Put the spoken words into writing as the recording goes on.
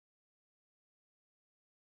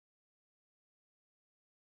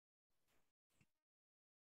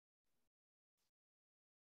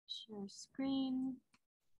Share screen.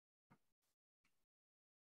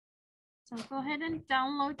 So go ahead and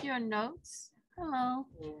download your notes. Hello.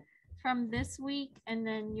 From this week, and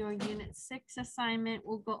then your unit 6 assignment.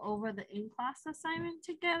 We'll go over the in-class assignment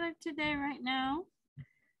together today right now.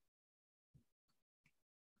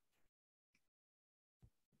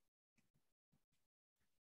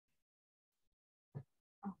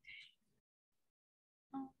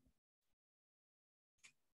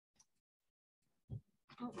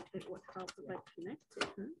 Oh, it would help if I connected,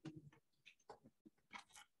 huh?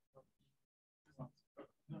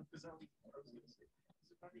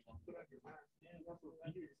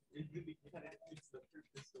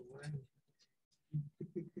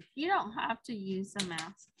 You don't have to use a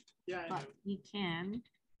mask, but you can.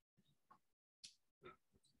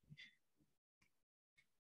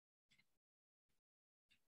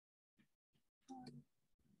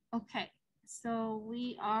 Okay, so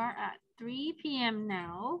we are at 3 p.m.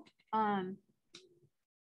 now.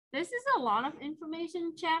 This is a lot of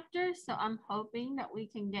information chapters, so I'm hoping that we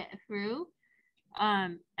can get through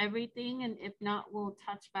everything, and if not, we'll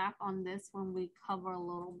touch back on this when we cover a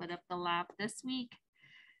little bit of the lab this week.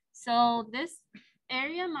 So this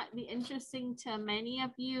area might be interesting to many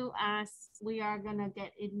of you, as we are gonna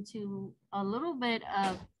get into a little bit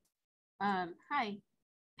of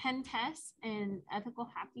pen tests and ethical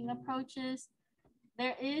hacking approaches.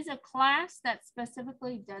 There is a class that's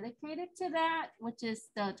specifically dedicated to that, which is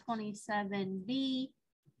the 27B.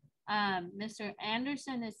 Mr.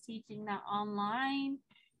 Anderson is teaching that online.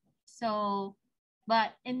 So,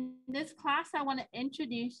 but in this class, I want to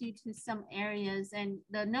introduce you to some areas, and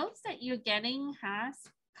the notes that you're getting has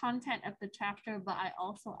content of the chapter, but I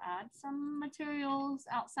also add some materials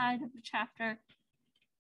outside of the chapter.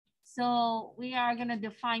 So we are going to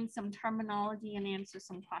define some terminology and answer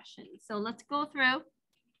some questions. So let's go through.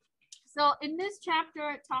 So in this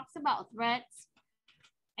chapter, it talks about threats,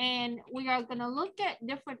 and we are going to look at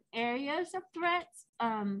different areas of threats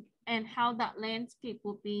and how that landscape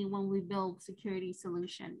will be when we build security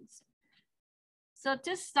solutions. So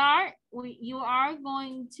to start, you are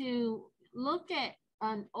going to look at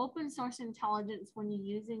an open source intelligence when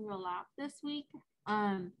you're using your lab this week.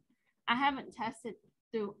 I haven't tested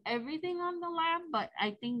through everything on the lab, but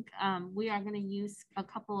I think we are going to use a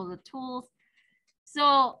couple of the tools.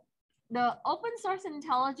 So the open source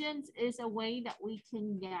intelligence is a way that we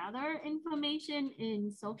can gather information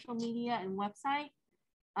in social media and website.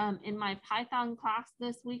 In my Python class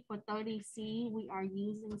this week for 30C, we are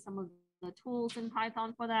using some of the tools in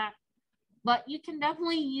Python for that. But you can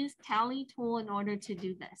definitely use Tally tool in order to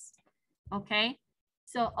do this. Okay,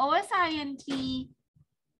 so OSINT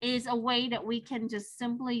is a way that we can just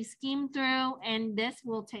simply skim through, and this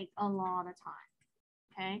will take a lot of time.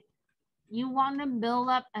 Okay, you want to build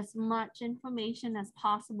up as much information as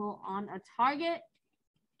possible on a target.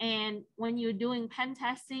 And when you're doing pen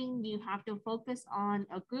testing, you have to focus on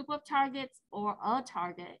a group of targets or a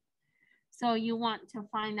target. So you want to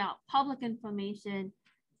find out public information.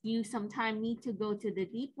 You sometimes need to go to the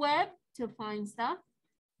deep web to find stuff,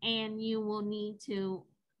 and you will need to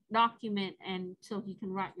document, and so you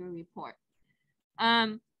can write your report.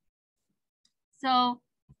 So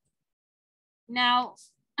now,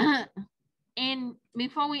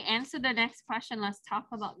 before we answer the next question, let's talk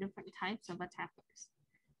about different types of attackers.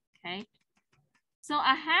 Okay, so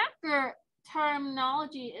a hacker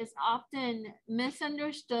terminology is often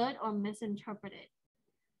misunderstood or misinterpreted.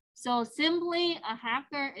 So simply, a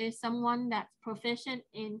hacker is someone that's proficient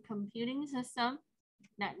in computing system,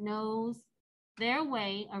 that knows their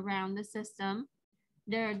way around the system.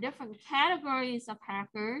 There are different categories of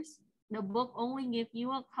hackers. The book only gives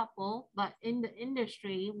you a couple, but in the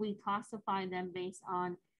industry, we classify them based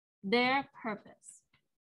on their purpose.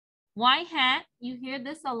 White hat, you hear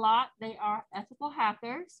this a lot. They are ethical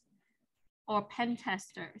hackers or pen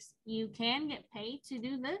testers. You can get paid to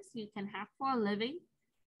do this. You can hack for a living,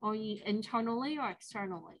 or you internally or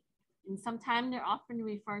externally. And sometimes they're often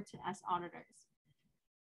referred to as auditors.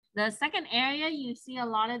 The second area, you see a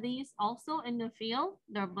lot of these also in the field.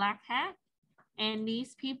 They're black hat. And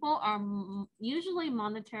these people are usually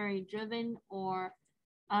monetary driven, or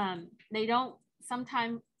they don't,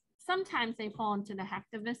 sometimes they fall into the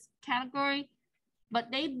hacktivist category, but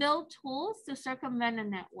they build tools to circumvent a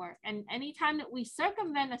network. And anytime that we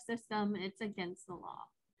circumvent a system, it's against the law.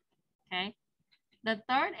 Okay. The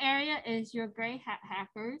third area is your gray hat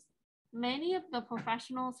hackers. Many of the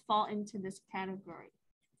professionals fall into this category.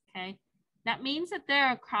 Okay. That means that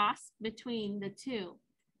they're a cross between the two.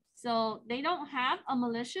 So they don't have a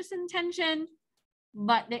malicious intention,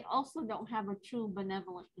 but they also don't have a true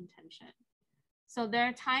benevolent intention. So there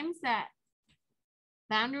are times that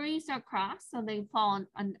boundaries are crossed, so they fall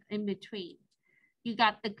in between. You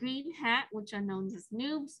got the green hat, which are known as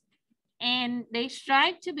noobs, and they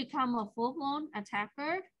strive to become a full-blown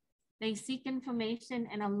attacker. They seek information,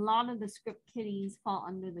 and a lot of the script kiddies fall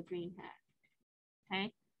under the green hat.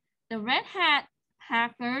 Okay. The red hat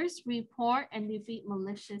hackers report and defeat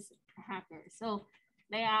malicious hackers. So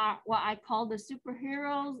they are what I call the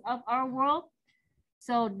superheroes of our world.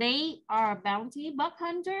 So they are a bounty buck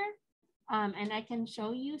hunter. And I can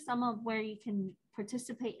show you some of where you can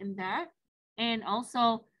participate in that. And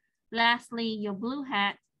also, lastly, your blue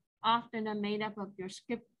hat often are made up of your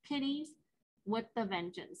script kiddies with the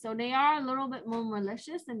vengeance. So they are a little bit more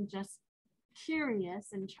malicious and just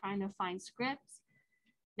curious and trying to find scripts.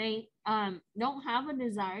 They don't have a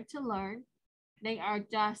desire to learn. They are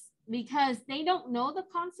just, because they don't know the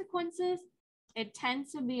consequences, it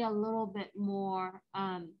tends to be a little bit more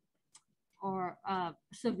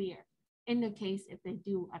severe in the case if they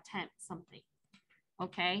do attempt something.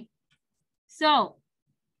 Okay, so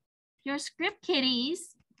your script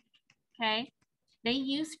kiddies, okay, they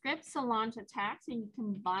use scripts to launch attacks, and you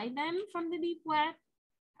can buy them from the deep web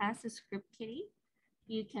as a script kiddie.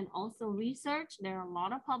 You can also research. There are a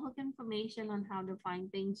lot of public information on how to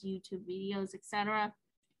find things, YouTube videos, etc.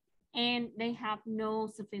 And they have no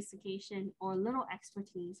sophistication or little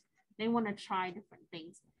expertise. They want to try different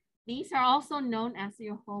things. These are also known as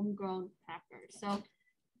your homegrown hackers. So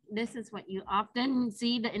this is what you often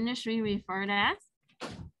see the industry referred as.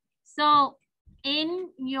 So in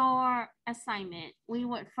your assignment, we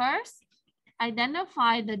would first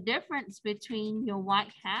identify the difference between your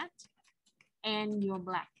white hat and your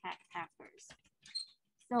black hat hackers.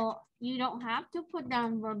 So you don't have to put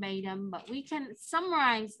down verbatim, but we can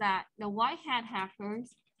summarize that the white hat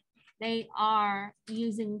hackers, they are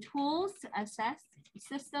using tools to assess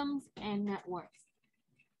systems and networks.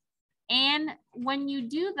 And when you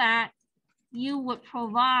do that, you would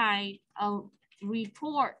provide a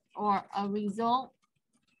report or a result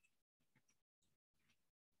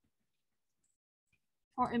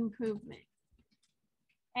for improvement.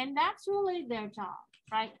 And that's really their job,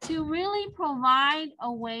 right? To really provide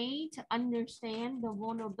a way to understand the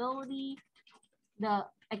vulnerability, the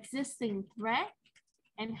existing threat,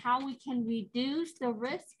 and how we can reduce the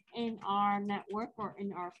risk in our network or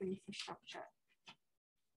in our infrastructure.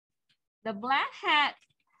 The black hat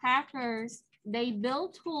hackers, they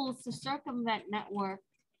build tools to circumvent network.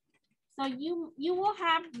 So you will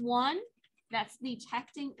have one that's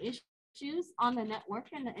detecting issues on the network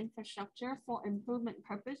and the infrastructure for improvement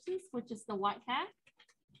purposes, which is the white hat.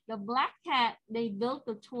 The black hat, they built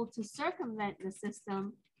the tool to circumvent the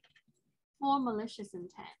system for malicious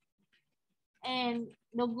intent. And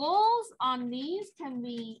the goals on these can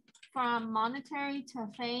be from monetary to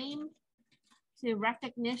fame, to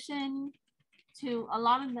recognition, to a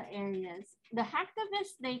lot of the areas. The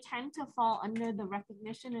hacktivists, they tend to fall under the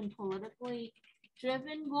recognition and politically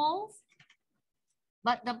driven goals.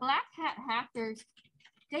 But the black hat hackers,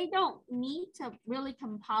 they don't need to really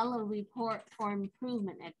compile a report for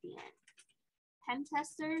improvement at the end. Pen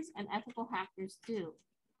testers and ethical hackers do.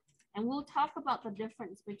 And we'll talk about the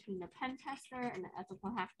difference between the pen tester and the ethical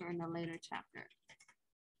hacker in a later chapter.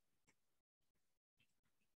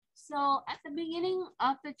 So at the beginning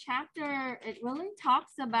of the chapter, it really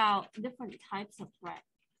talks about different types of threat.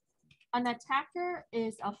 An attacker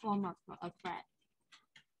is a form of a threat.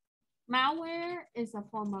 Malware is a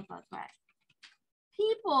form of a threat.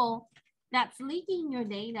 People that's leaking your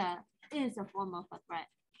data is a form of a threat.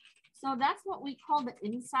 So that's what we call the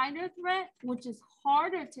insider threat, which is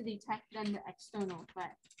harder to detect than the external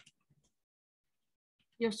threat.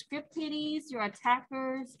 Your script kiddies, your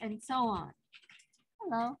attackers, and so on.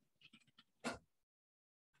 Hello.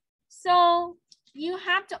 So you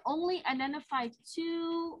have to only identify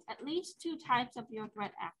at least two types of your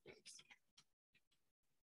threat actors.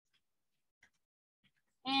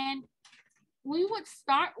 And we would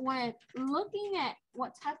start with looking at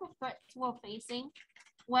what type of threats we're facing,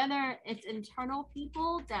 whether it's internal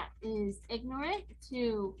people that is ignorant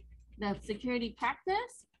to the security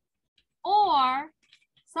practice, or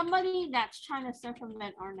somebody that's trying to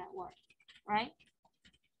circumvent our network, right?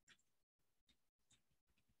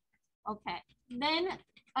 Okay, then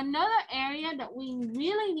another area that we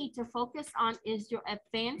really need to focus on is your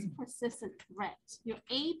advanced persistent threat, your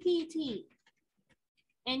APT.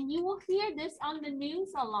 And you will hear this on the news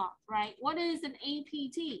a lot, right? What is an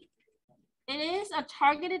APT? It is a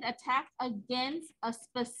targeted attack against a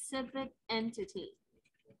specific entity.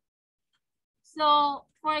 So,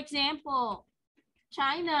 for example,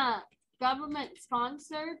 China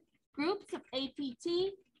government-sponsored groups of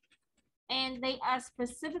APT, and they are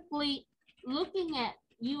specifically looking at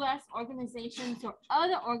US organizations or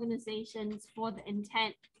other organizations for the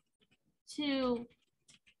intent to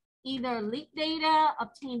either leak data,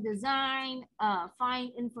 obtain design,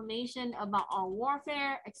 find information about our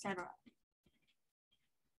warfare, etc.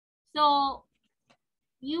 So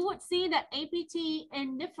you would see that APT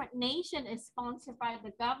in different nations is sponsored by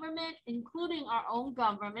the government, including our own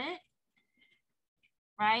government,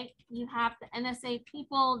 right? You have the NSA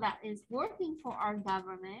people that is working for our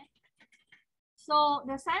government. So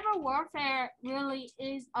the cyber warfare really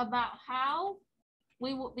is about how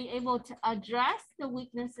we will be able to address the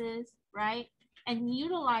weaknesses, right? And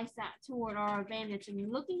utilize that toward our advantage.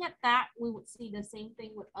 And looking at that, we would see the same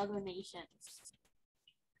thing with other nations.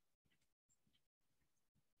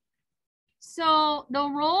 So the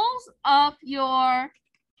roles of your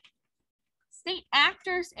state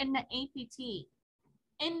actors in the APT,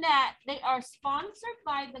 in that they are sponsored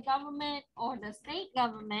by the government or the state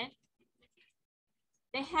government,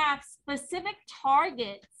 they have specific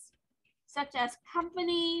targets such as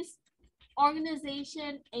companies,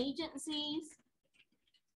 organization, agencies,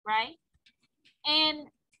 right? And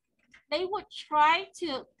they would try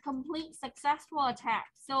to complete successful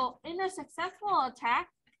attacks. So in a successful attack,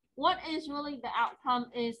 what is really the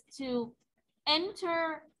outcome is to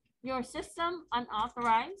enter your system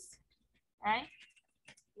unauthorized, right,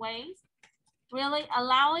 ways, really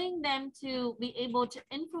allowing them to be able to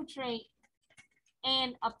infiltrate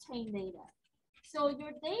and obtain data. So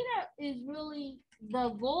your data is really the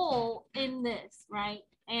goal in this, right?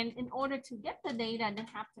 And in order to get the data, they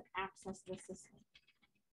have to access the system.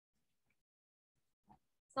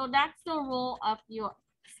 So that's the role of your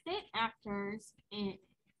state actors in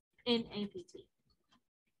APT.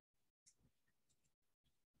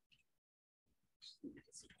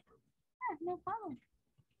 No problem.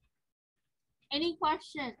 Any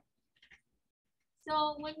question?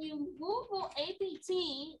 So when you Google APT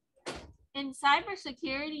in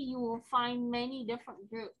cybersecurity, you will find many different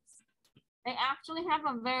groups. They actually have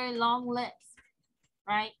a very long list,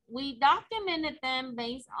 right? We documented them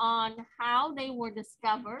based on how they were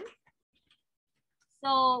discovered.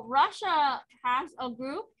 So Russia has a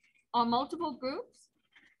group or multiple groups,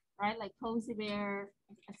 right? Like Cozy Bear,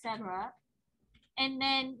 etc. And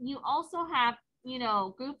then you also have, you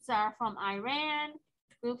know, groups that are from Iran,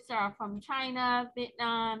 groups that are from China,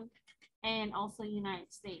 Vietnam, and also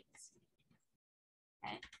United States.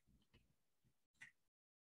 Okay.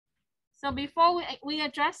 So before we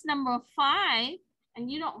address number 5,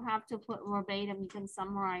 and you don't have to put verbatim, you can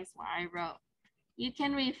summarize what I wrote. You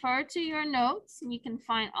can refer to your notes and you can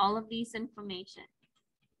find all of these information.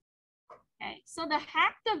 Okay, so the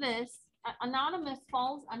hacktivists, anonymous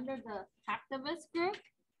falls under the hacktivist group,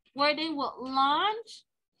 where they will launch,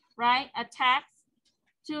 right, attacks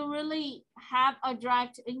to really have a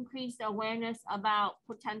drive to increase the awareness about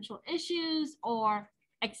potential issues or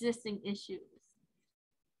existing issues.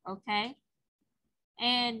 Okay,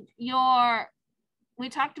 and we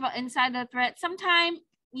talked about insider threat. Sometimes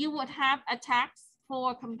you would have attacks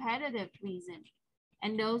for competitive reasons,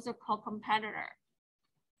 and those are called competitor,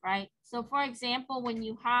 right? So for example, when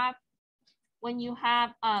you have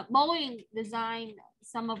Boeing design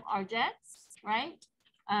some of our jets, right?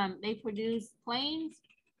 They produce planes,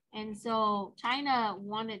 and so China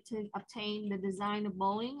wanted to obtain the design of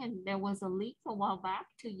Boeing, and there was a leak a while back,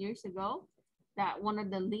 2 years ago, that one of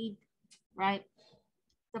the lead, right?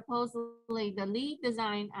 Supposedly the lead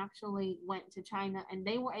design actually went to China, and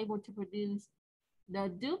they were able to produce the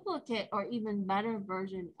duplicate or even better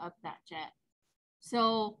version of that jet.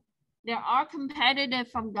 So there are competitive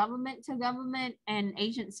from government to government and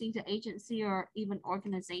agency to agency or even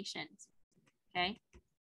organizations. Okay.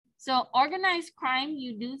 So organized crime,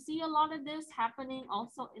 you do see a lot of this happening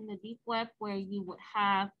also in the deep web, where you would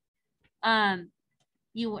have,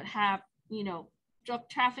 you know, drug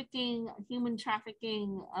trafficking, human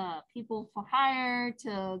trafficking, people for hire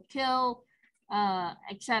to kill,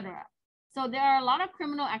 etc. So there are a lot of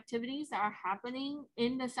criminal activities that are happening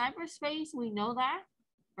in the cyberspace. We know that,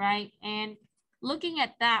 right? And looking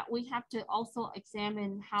at that, we have to also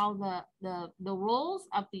examine how the roles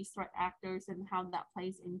of these threat actors and how that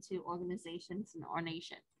plays into organizations and our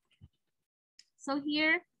nation. So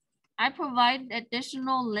here, I provide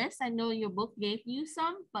additional lists. I know your book gave you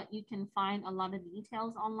some, but you can find a lot of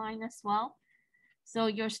details online as well. So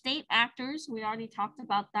your state actors, we already talked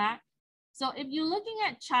about that. So if you're looking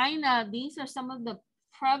at China, these are some of the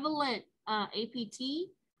prevalent APT.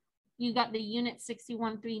 You got the unit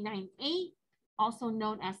 61398, also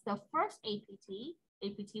known as the first APT,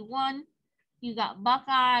 APT1. You got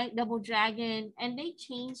Buckeye, Double Dragon, and they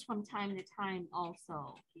change from time to time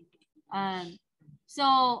also.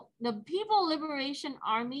 So the People Liberation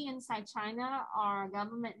Army inside China, our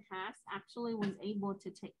government has actually was able to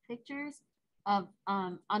take pictures of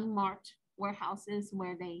unmarked warehouses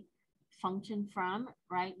where they function from,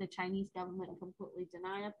 right? The Chinese government completely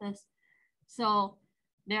denied this. So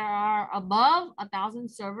there are above 1,000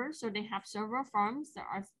 servers. So they have server farms that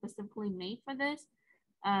are specifically made for this.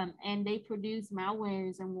 And they produce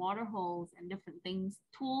malwares and water holes and different things,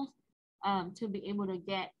 tools to be able to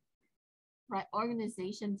get right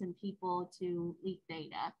organizations and people to leak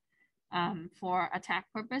data for attack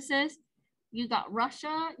purposes. You got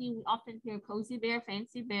Russia. You often hear Cozy Bear,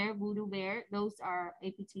 Fancy Bear, Voodoo Bear. Those are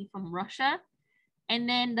APT from Russia. And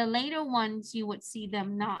then the later ones, you would see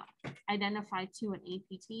them not identified to an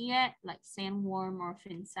APT yet, like Sandworm or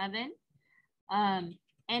Fin7.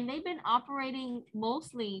 And they've been operating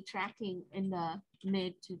mostly tracking in the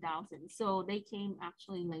mid 2000s. So they came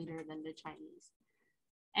actually later than the Chinese.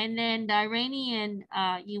 And then the Iranian,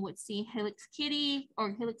 you would see Helix Kitty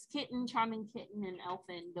or Helix Kitten, Charming Kitten, and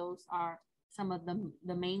Elfin. Those are some of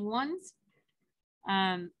the main ones.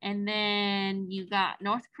 And then you got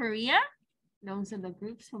North Korea. Those are the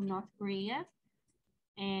groups from North Korea.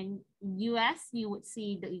 And US, you would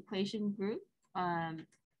see the Equation Group. And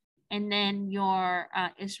then your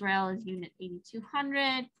Israel is Unit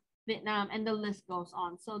 8200, Vietnam, and the list goes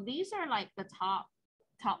on. So these are like the top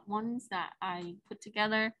ones that I put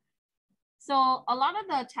together. So a lot of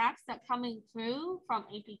the attacks that coming through from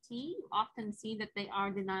APT, you often see that they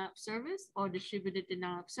are denial of service or distributed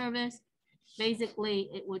denial of service. Basically,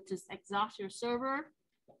 it would just exhaust your server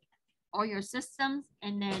or your systems,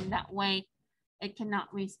 and then that way it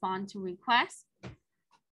cannot respond to requests.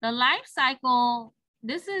 The life cycle,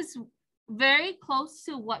 this is very close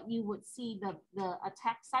to what you would see the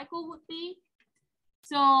attack cycle would be.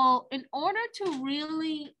 So in order to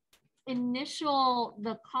really initial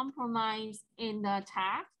the compromise in the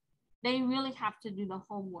attack, they really have to do the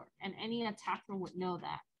homework, and any attacker would know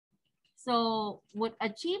that. So would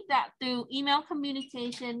achieve that through email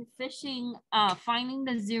communication, phishing, finding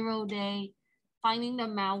the 0-day, finding the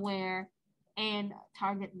malware, and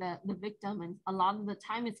target the victim. And a lot of the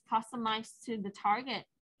time it's customized to the target.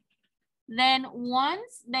 Then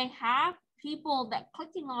once they have people that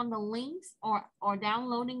clicking on the links or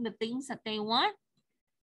downloading the things that they want,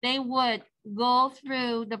 they would go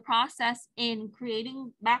through the process in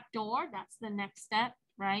creating backdoor. That's the next step,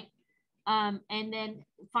 right? And then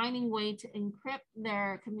finding way to encrypt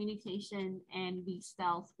their communication and be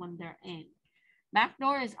stealth when they're in.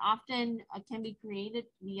 Backdoor is often can be created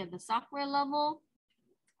via the software level.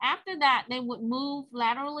 After that, they would move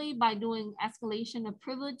laterally by doing escalation of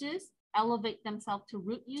privileges, elevate themselves to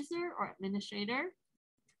root user or administrator.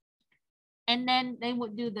 And then they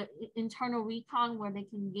would do the internal recon where they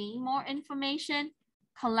can gain more information,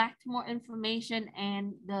 collect more information,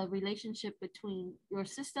 and the relationship between your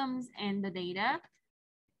systems and the data.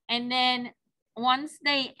 And then once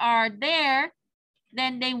they are there,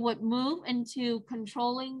 then they would move into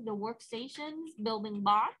controlling the workstations, building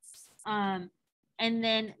bots, and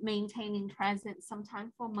then maintaining presence,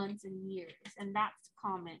 sometimes for months and years. And that's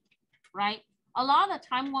common, right? A lot of the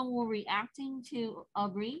time when we're reacting to a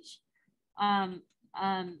breach,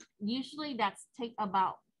 usually that's take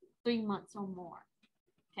about 3 months or more.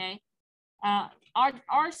 Okay.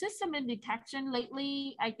 Our system in detection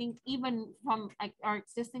lately, I think even from like our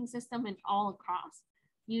existing system and all across,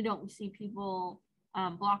 you don't see people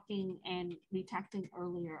blocking and detecting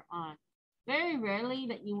earlier on. Very rarely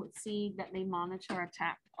that you would see that they monitor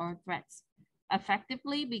attack or threats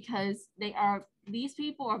effectively, because these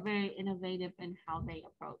people are very innovative in how they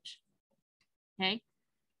approach. Okay.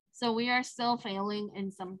 So we are still failing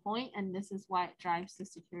in some point, and this is why it drives the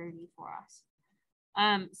security for us.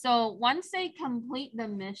 So once they complete the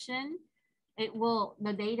mission,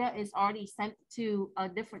 the data is already sent to a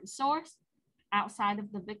different source outside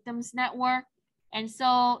of the victim's network. And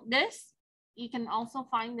so this, you can also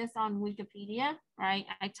find this on Wikipedia, right?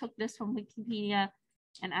 I took this from Wikipedia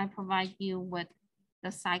and I provide you with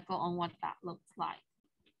the cycle on what that looks like,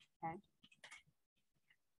 okay?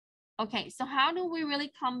 Okay, so how do we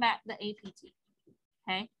really combat the APT,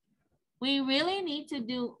 okay? We really need to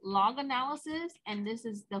do log analysis, and this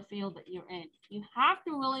is the field that you're in. You have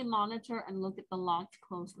to really monitor and look at the logs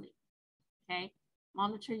closely, okay?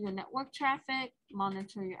 Monitor your network traffic,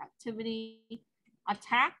 monitor your activity.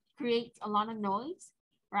 Attack creates a lot of noise,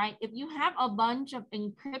 right? If you have a bunch of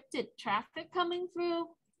encrypted traffic coming through,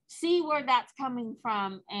 see where that's coming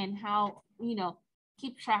from and how,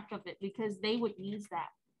 keep track of it, because they would use that.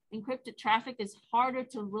 Encrypted traffic is harder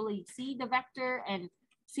to really see the vector and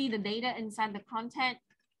see the data inside the content.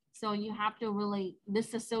 So you have to really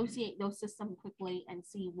disassociate those systems quickly and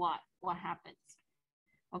see what happens.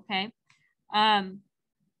 Okay. And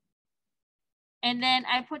then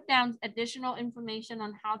I put down additional information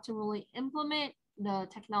on how to really implement the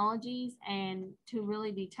technologies and to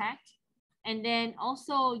really detect. And then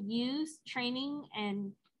also use training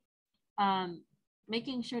and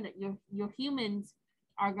making sure that your humans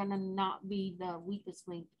are gonna not be the weakest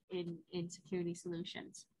link in security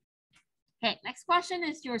solutions. Okay, next question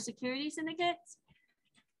is your security syndicates.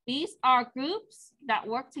 These are groups that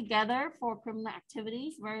work together for criminal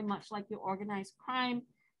activities, very much like your organized crime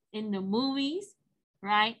in the movies,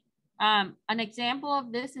 right? An example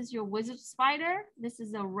of this is your Wizard Spider. This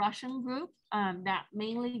is a Russian group that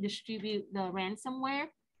mainly distribute the ransomware.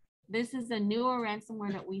 This is a newer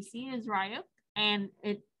ransomware that we see is Ryuk, and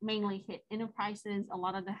it mainly hit enterprises, a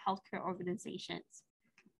lot of the healthcare organizations.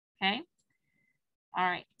 Okay. All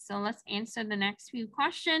right, so let's answer the next few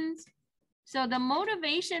questions. So the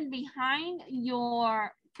motivation behind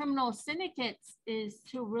your criminal syndicates is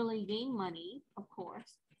to really gain money, of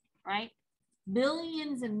course, right?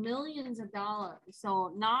 Billions and millions of dollars,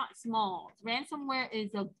 so not small. Ransomware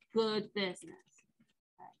is a good business.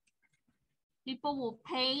 Okay. People will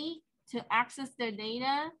pay to access their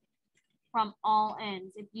data from all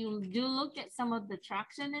ends. If you do look at some of the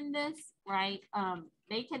traction in this, right,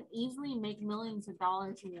 they can easily make millions of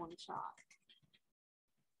dollars in one shot.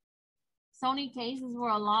 Sony cases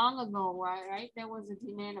were long ago, right? There was a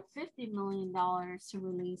demand of $50 million to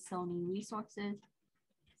release Sony resources.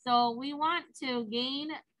 So we want to gain,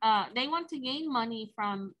 they want to gain money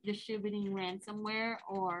from distributing ransomware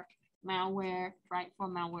or malware, right, for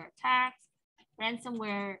malware attacks.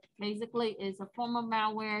 Ransomware basically is a form of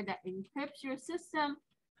malware that encrypts your system,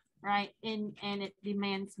 right, and it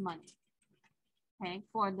demands money, okay,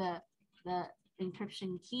 for the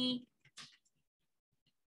encryption key.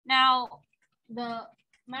 Now, the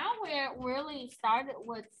malware really started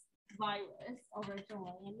with virus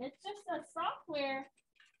originally, and it's just a software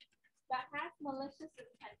that has malicious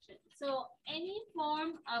intention. So any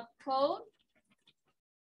form of code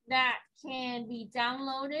that can be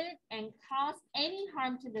downloaded and cause any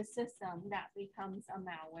harm to the system, that becomes a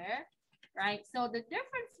malware, right? So the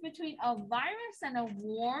difference between a virus and a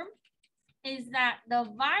worm is that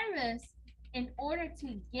the virus, in order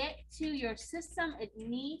to get to your system, it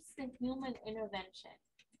needs the human intervention.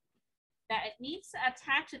 That it needs to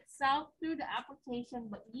attach itself through the application,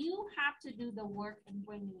 but you have to do the work in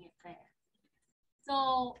bringing it there.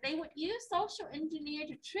 So they would use social engineer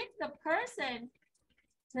to trick the person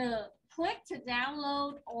to click to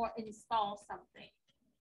download or install something.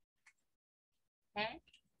 Okay.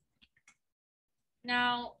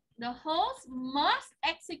 Now, the host must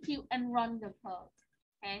execute and run the code.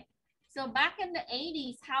 Okay. So back in the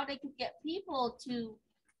 80s, how they could get people to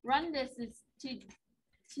run this is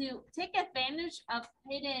to take advantage of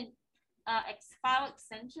hidden file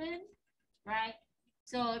extension, right?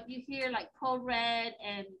 So if you hear like Code Red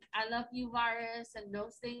and I Love You virus and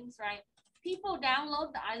those things, right? People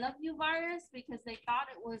download the I Love You virus because they thought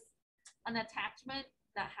it was an attachment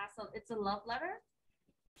that has it's a love letter.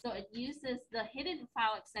 So it uses the hidden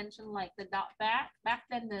file extension like the .bat. Back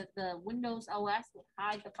then, the Windows OS would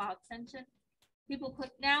hide the file extension. People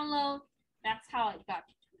click download. That's how it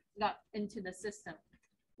got into the system.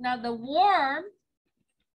 Now the worm,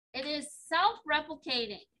 it is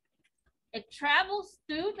self-replicating. It travels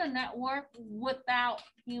through the network without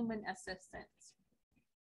human assistance.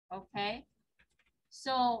 Okay,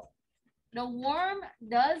 so the worm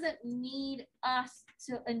doesn't need us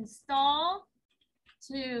to install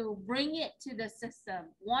to bring it to the system.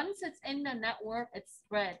 Once it's in the network, it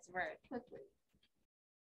spreads very quickly.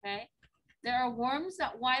 Okay, there are worms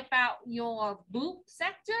that wipe out your boot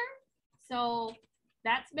sector. So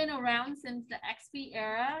that's been around since the XP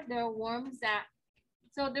era. There are worms that,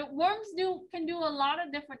 so the worms can do a lot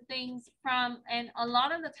of different things and a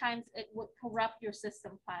lot of the times it would corrupt your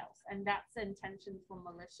system files, and that's the intention for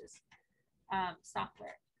malicious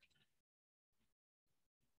software.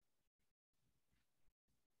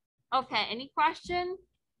 Okay, any question?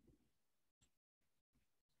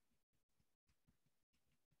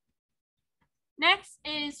 Next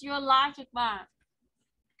is your logic bomb.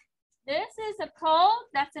 This is a code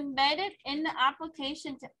that's embedded in the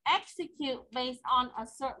application to execute based on a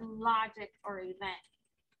certain logic or event.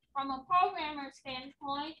 From a programmer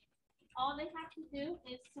standpoint, all they have to do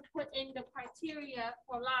is to put in the criteria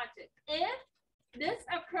for logic. If this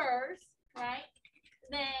occurs, right,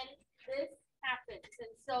 then this happens. And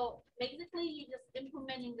so basically you're just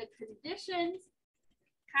implementing the conditions,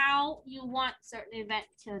 how you want certain event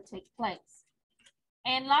to take place.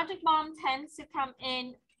 And logic bomb tends to come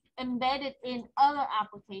in embedded in other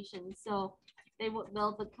applications. So they would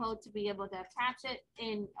build the code to be able to attach it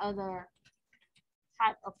in other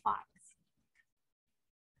type of files.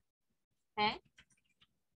 Okay.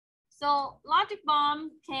 So logic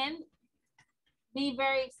bomb can be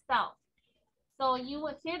very stealth. So you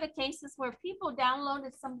would hear the cases where people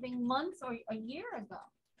downloaded something months or a year ago.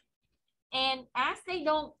 And as they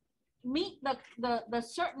don't meet the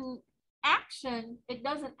certain action, it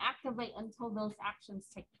doesn't activate until those actions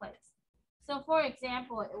take place. So for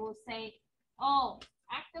example, it will say, oh,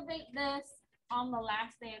 activate this on the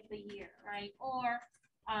last day of the year, right? Or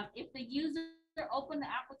if the user opened the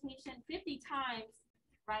application 50 times,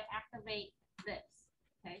 right, activate this.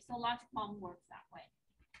 Okay, so logic bomb works that way.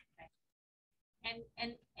 Okay.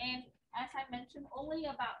 And as I mentioned, only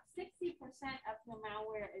about 60% of the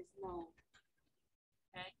malware is known.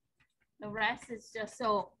 Okay, the rest is just,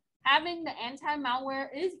 so having the anti-malware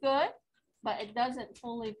is good, but it doesn't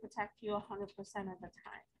fully protect you 100% of the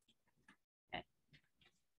time. Okay.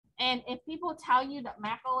 And if people tell you that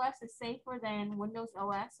Mac OS is safer than Windows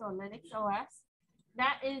OS or Linux OS,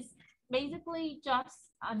 that is basically just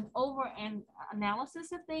an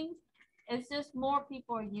analysis of things. It's just more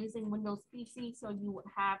people are using Windows PC, so you would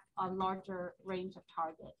have a larger range of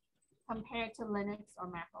target compared to Linux or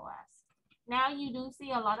Mac OS. Now you do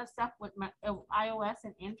see a lot of stuff with iOS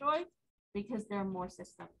and Android because there are more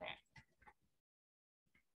systems there.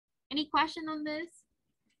 Any question on this?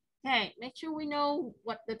 Okay, make sure we know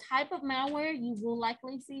what the type of malware. You will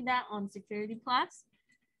likely see that on Security Plus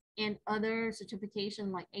and other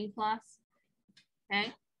certification like A+.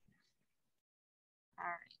 Okay. All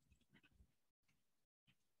right.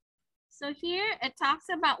 So here it talks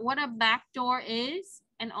about what a backdoor is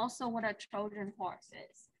and also what a Trojan horse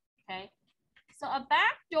is. Okay. So a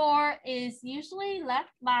backdoor is usually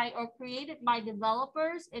left by or created by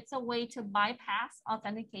developers. It's a way to bypass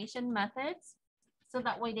authentication methods, so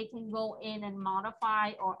that way they can go in and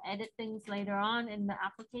modify or edit things later on in the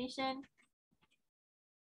application.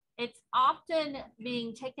 It's often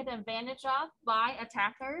being taken advantage of by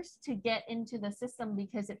attackers to get into the system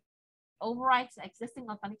because it overrides existing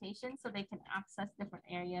authentication so they can access different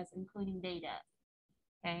areas, including data.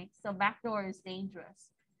 Okay, so backdoor is dangerous.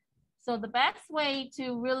 So the best way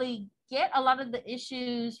to really get a lot of the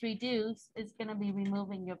issues reduced is going to be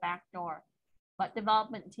removing your backdoor. But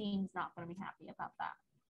development team's not going to be happy about that.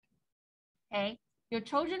 Okay, your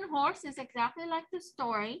Trojan horse is exactly like the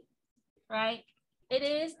story, right? It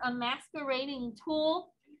is a masquerading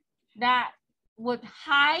tool that would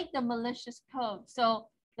hide the malicious code. So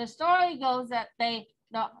the story goes that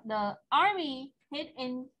the army hid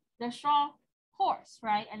in the straw horse,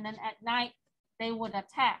 right? And then at night they would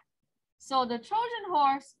attack. So the Trojan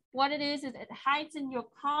horse, what it is it hides in your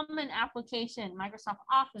common application, Microsoft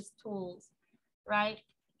Office tools, right?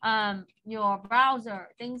 Your browser,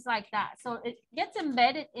 things like that. So it gets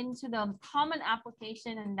embedded into the common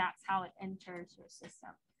application, and that's how it enters your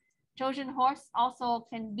system. Trojan horse also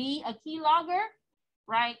can be a keylogger,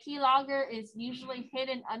 right? Keylogger is usually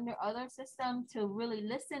hidden under other systems to really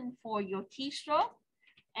listen for your keystroke,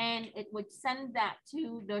 and it would send that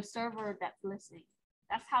to the server that's listening.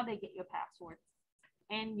 That's how they get your password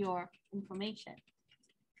and your information.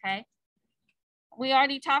 Okay. We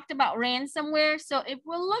already talked about ransomware. So if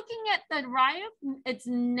we're looking at the riot, it's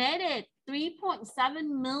netted $3.7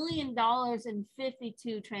 million in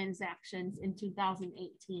 52 transactions in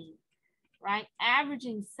 2018, right?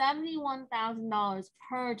 Averaging $71,000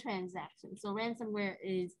 per transaction. So ransomware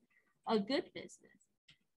is a good business,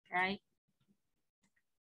 right?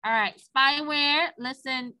 All right, spyware.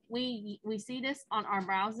 Listen, we see this on our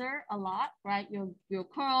browser a lot, right? Your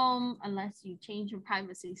Chrome, unless you change your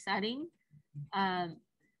privacy setting,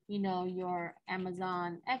 you know, your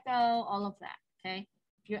Amazon Echo, all of that. Okay,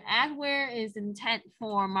 your adware is intent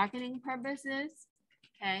for marketing purposes.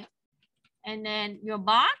 Okay, and then your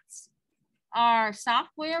bots are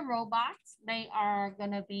software robots. They are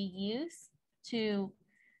going to be used to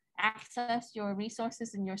access your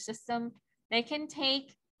resources in your system. They can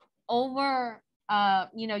take over,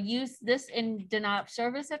 you know, use this in denial of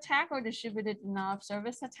service attack or distributed denial of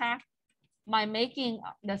service attack by making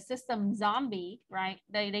the system zombie, right?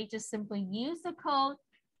 They just simply use the code,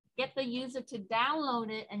 get the user to download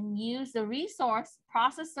it, and use the resource,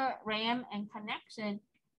 processor, RAM, and connection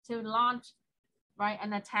to launch, right,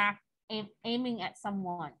 an attack aiming at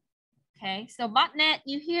someone. Okay, so botnet,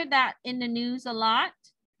 you hear that in the news a lot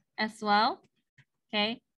as well.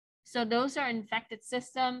 Okay, so those are infected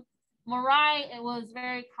systems. Mirai, it was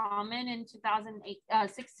very common in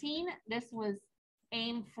 2016. This was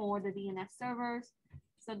aimed for the DNS servers.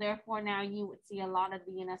 So therefore now you would see a lot of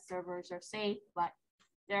DNS servers are safe, but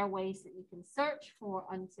There are ways that you can search for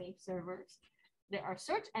unsafe servers. There are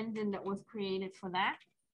search engine that was created for that.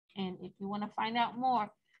 And if you want to find out more,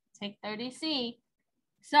 take 30C.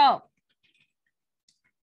 So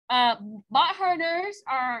bot herders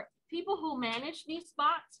are people who manage these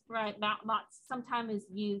bots, right? Bots sometimes is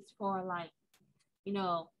used for like, you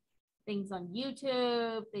know, things on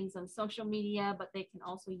YouTube, things on social media, but they can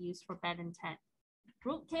also use for bad intent.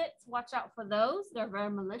 Rootkits, watch out for those. They're very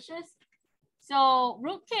malicious. So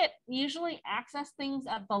rootkit usually access things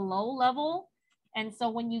at the low level. And so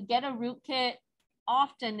when you get a rootkit,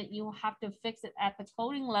 often that you have to fix it at the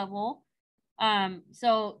coding level.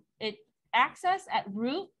 So it access at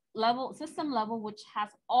root level, system level, which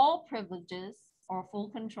has all privileges or full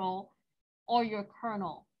control, or your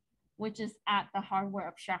kernel, which is at the hardware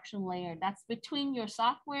abstraction layer. That's between your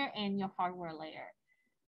software and your hardware layer.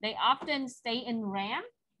 They often stay in RAM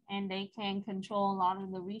and they can control a lot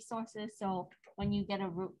of the resources. So when you get a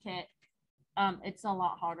rootkit, it's a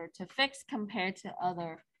lot harder to fix compared to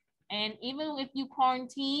other. And even if you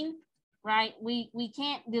quarantine, right, we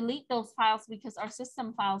can't delete those files because our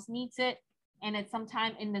system files needs it. And at some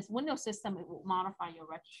time in this Windows system, it will modify your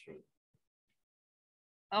registry.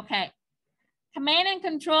 Okay, command and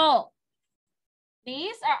control.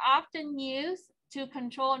 These are often used to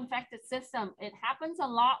control infected system. It happens a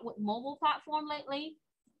lot with mobile platform lately.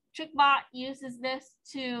 TrickBot uses this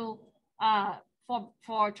to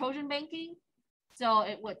for Trojan banking. So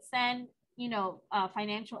it would send, you know,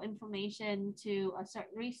 financial information to a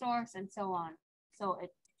certain resource and so on. So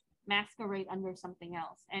it masquerade under something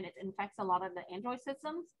else, and it infects a lot of the Android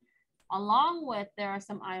systems. Along with, there are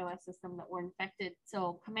some iOS systems that were infected.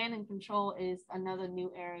 So command and control is another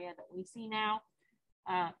new area that we see now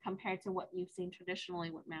compared to what you've seen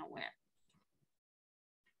traditionally with malware.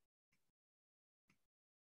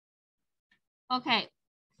 Okay.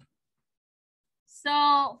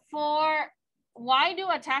 So for why do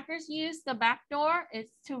attackers use the backdoor?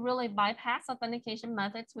 It's to really bypass authentication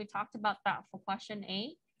methods. We talked about that for question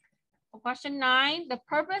 8. For question 9, the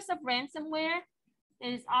purpose of ransomware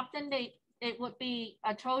is often it would be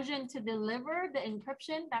a Trojan to deliver the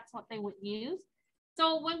encryption. That's what they would use.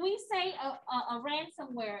 So when we say a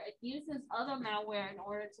ransomware, it uses other malware in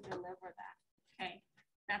order to deliver that. Okay,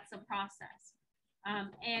 that's the process.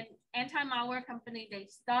 And anti-malware company, they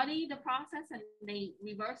study the process and they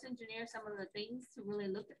reverse engineer some of the things to really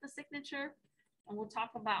look at the signature. And we'll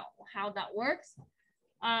talk about how that works.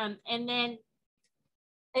 And then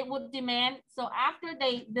it would demand, so after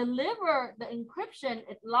they deliver the encryption,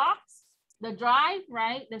 it locks the drive,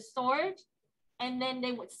 right, the storage, and then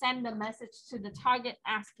they would send the message to the target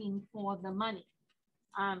asking for the money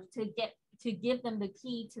to give them the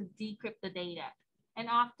key to decrypt the data. And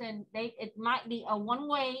often it might be a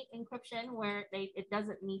one-way encryption where it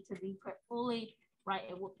doesn't need to decrypt fully, right?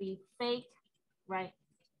 It would be fake, right?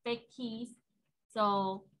 Fake keys.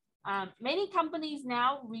 So many companies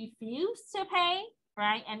now refuse to pay,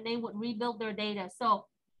 right? And they would rebuild their data. So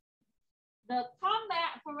the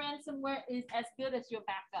combat for ransomware is as good as your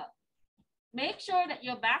backup. Make sure that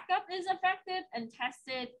your backup is effective and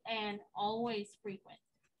tested and always frequent,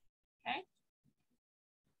 okay?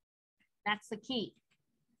 That's the key.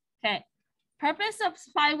 Okay, purpose of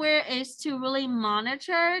spyware is to really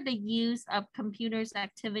monitor the use of computers'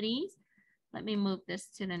 activities. Let me move this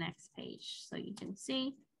to the next page so you can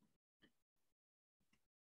see.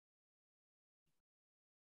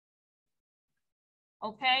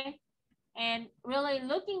 Okay, and really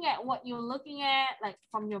looking at what you're looking at, like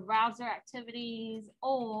from your browser activities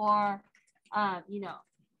or, you know,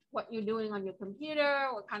 what you're doing on your computer,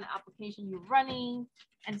 what kind of application you're running,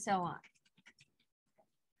 and so on.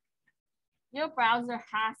 Your browser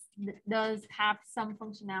does have some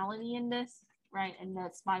functionality in this, right, in the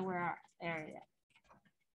spyware area.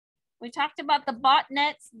 We talked about the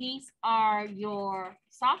botnets. These are your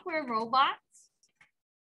software robots.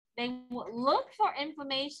 They will look for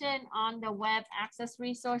information on the web, access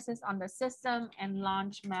resources on the system, and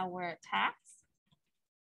launch malware attacks.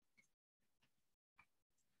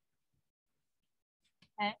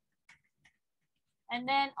 Okay. And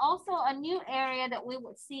then also a new area that we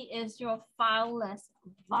would see is your fileless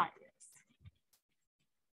virus.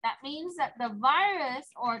 That means that the virus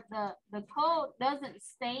or the code doesn't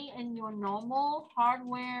stay in your normal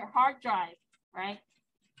hardware hard drive, right?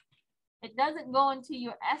 It doesn't go into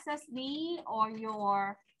your SSD or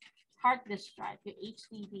your hard disk drive, your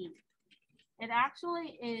HDD. It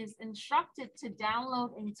actually is instructed to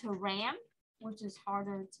download into RAM, which is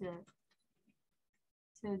harder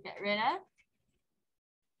to get rid of.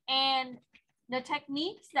 And the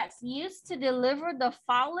techniques that's used to deliver the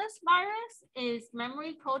fileless virus is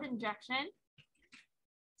memory code injection.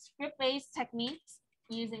 script-based techniques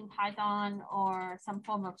using Python or some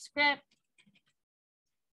form of script.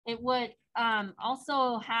 It would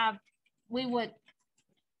also have, we would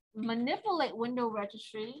manipulate window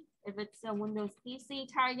registry if it's a Windows PC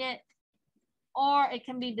target, or it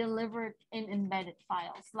can be delivered in embedded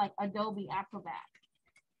files like Adobe Acrobat,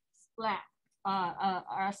 Splash,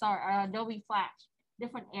 Adobe Flash,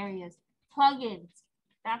 different areas, plugins.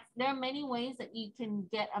 There are many ways that you can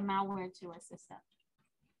get a malware into a system.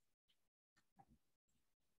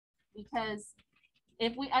 Because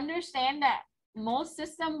if we understand that most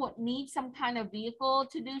system would need some kind of vehicle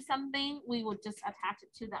to do something, we would just attach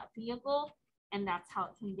it to that vehicle, and that's how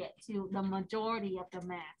it can get to the majority of the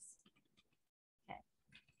mass. Okay.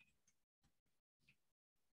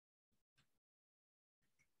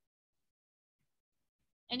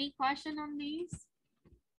 Any question on these?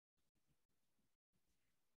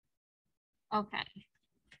 Okay.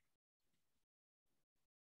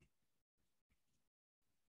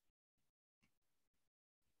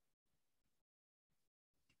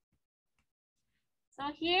 So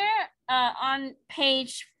here on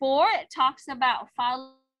page 4, it talks about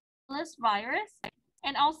fileless virus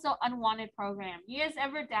and also unwanted program. You guys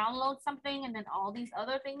ever download something and then all these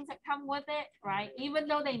other things that come with it, right? Even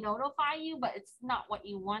though they notify you, but it's not what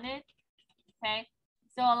you wanted, okay?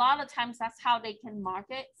 So a lot of times that's how they can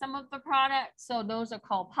market some of the products. So those are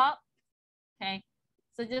called PUP, okay?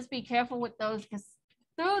 So just be careful with those, because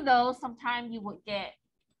through those, sometimes you would get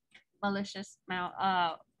malicious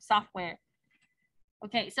software.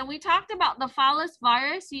 Okay, so we talked about the fileless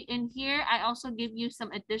virus. In here, I also give you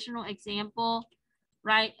some additional example,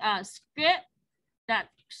 right? That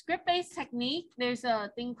script-based technique, there's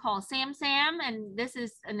a thing called SamSam, and this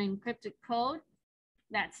is an encrypted code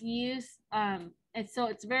that's used. And so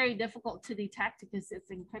it's very difficult to detect because it's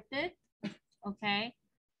encrypted, okay?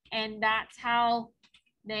 And that's how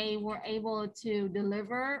they were able to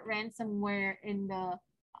deliver ransomware in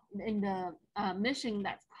the mission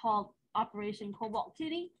that's called Operation Cobalt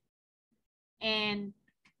Kitty. And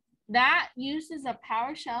that uses a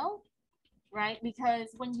PowerShell, right? Because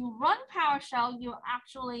when you run PowerShell, you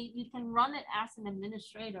can run it as an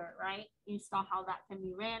administrator, right? You saw how that can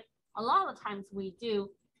be ran. A lot of times we do,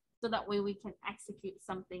 so that way we can execute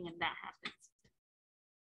something and that happens.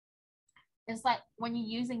 It's like when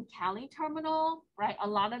you're using Kali terminal, right? A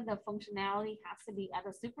lot of the functionality has to be at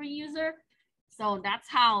a super user. So that's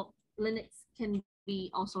how Linux can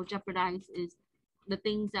be also jeopardized, is the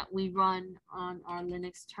things that we run on our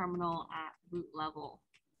Linux terminal at root level,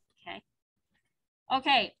 okay?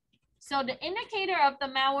 Okay, so the indicator of the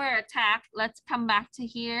malware attack, let's come back to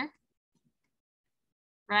here,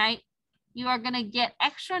 right? You are gonna get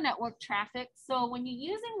extra network traffic. So when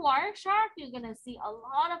you're using Wireshark, you're gonna see a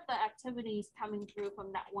lot of the activities coming through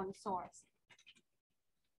from that one source.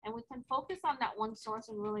 And we can focus on that one source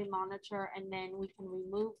and really monitor, and then we can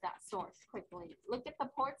remove that source quickly. Look at the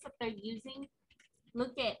ports that they're using.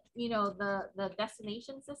 Look at, you know, the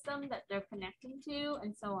destination system that they're connecting to,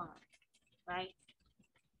 and so on, right?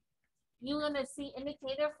 You're gonna see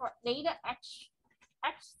indicator for data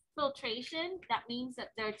exfiltration. That means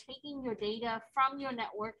that they're taking your data from your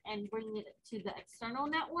network and bringing it to the external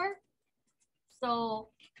network. So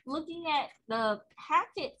looking at the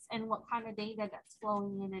packets and what kind of data that's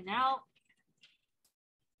flowing in and out.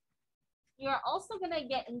 You're also going to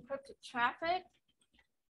get encrypted traffic,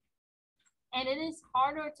 and it is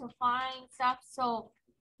harder to find stuff. So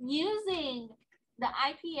using the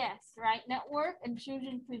IPS, right, Network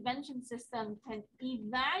Intrusion Prevention System, can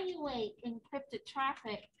evaluate encrypted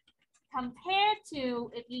traffic compared to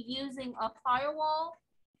if you're using a firewall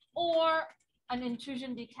or an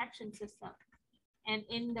intrusion detection system. And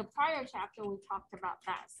in the prior chapter, we talked about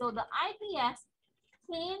that. So the IPS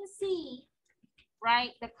can see,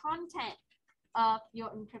 right, the content of your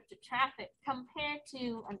encrypted traffic compared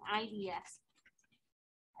to an IDS.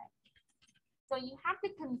 Okay. So you have to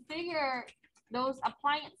configure those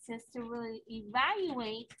appliances to really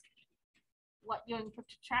evaluate what your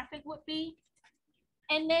encrypted traffic would be.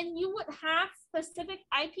 And then you would have specific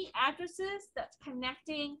IP addresses that's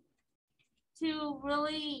connecting to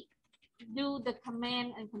really do the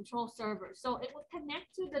command and control server. So it would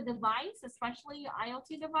connect to the device, especially your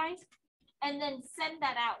IoT device, and then send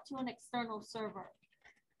that out to an external server.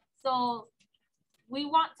 So we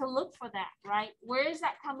want to look for that, right? Where is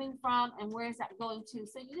that coming from and where is that going to?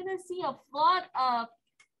 So you're gonna see a flood of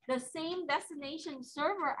the same destination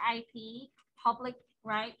server IP, public,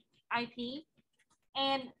 right, IP,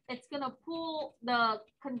 and it's going to pull the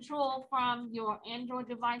control from your Android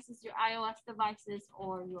devices, your iOS devices,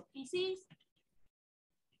 or your PCs.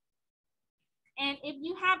 And if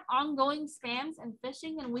you have ongoing spams and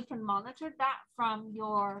phishing, and we can monitor that from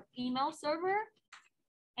your email server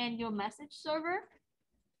and your message server.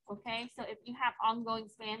 Okay, so if you have ongoing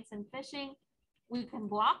spams and phishing, we can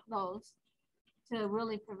block those to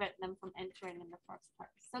really prevent them from entering in the first place.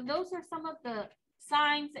 So those are some of the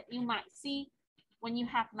signs that you might see when you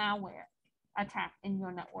have malware attack in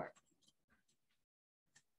your network.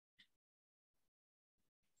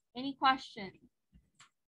 Any questions?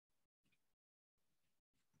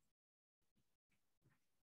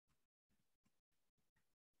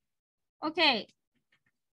 Okay.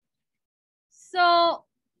 So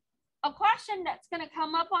a question that's going to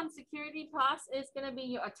come up on Security Plus is going to be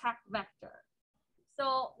your attack vector.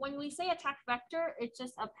 So when we say attack vector, it's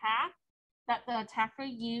just a path that the attacker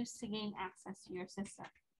used to gain access to your system.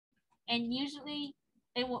 And usually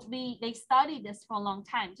it will be, they study this for a long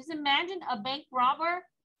time. Just imagine a bank robber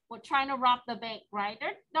trying to rob the bank, right?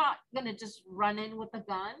 They're not going to just run in with a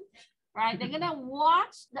gun, right? They're going to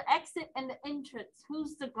watch the exit and the entrance.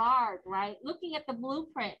 Who's the guard, right? Looking at the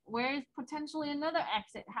blueprint. Where is potentially another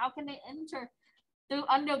exit? How can they enter through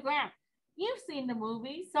underground? You've seen the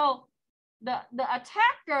movie. So the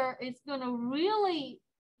attacker is going to really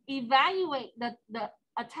evaluate the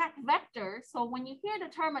attack vector. So when you hear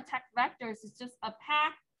the term attack vectors, it's just a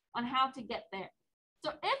path on how to get there.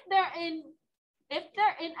 So if they're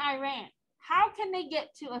in Iran, how can they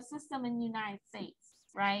get to a system in the United States,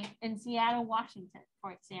 right? In Seattle, Washington,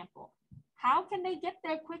 for example. How can they get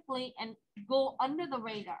there quickly and go under the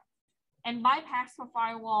radar and bypass the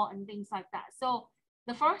firewall and things like that? So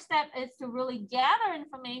the first step is to really gather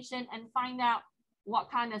information and find out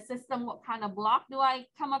what kind of system, what kind of block do I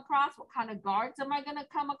come across? What kind of guards am I going to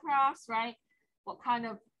come across, right? What kind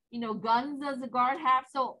of, guns does the guard have?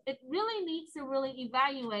 So it really needs to really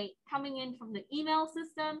evaluate coming in from the email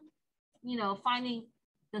system, finding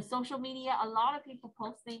the social media, a lot of people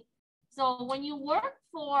posting. So when you work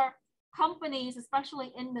for companies,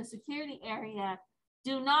 especially in the security area,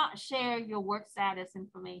 do not share your work status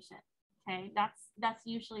information. Okay, that's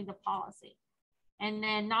usually the policy. And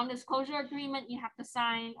then non-disclosure agreement, you have to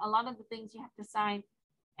sign a lot of the things you have to sign.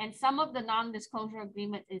 And some of the non-disclosure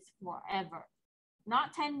agreement is forever,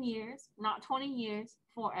 not 10 years, not 20 years,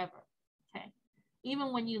 forever. Okay,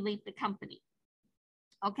 even when you leave the company.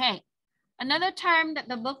 Okay, another term that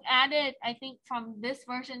the book added, I think from this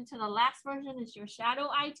version to the last version, is your shadow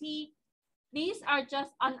IT. These are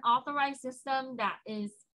just unauthorized system that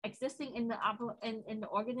is existing in the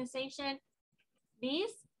organization.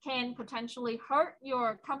 These can potentially hurt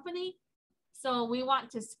your company. So we want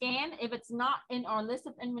to scan. If it's not in our list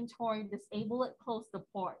of inventory, disable it, close the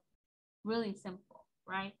port. Really simple,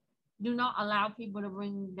 right? Do not allow people to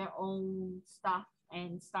bring their own stuff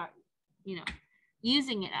and start,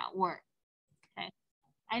 using it at work. Okay.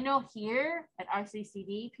 I know here at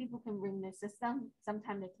RCCD, people can bring their system.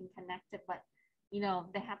 Sometimes they can connect it, but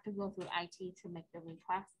they have to go through IT to make the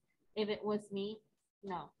request. If it was me,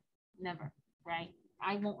 no, never, right?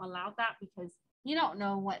 I won't allow that because you don't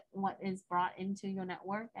know what is brought into your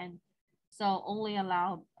network, and so only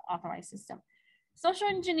allow authorized system. Social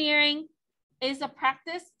engineering is a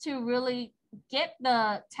practice to really get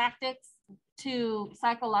the tactics to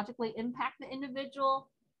psychologically impact the individual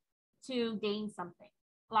to gain something.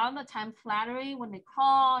 A lot of the time, flattery, when they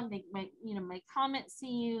call and they make comments to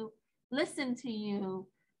you, listen to you,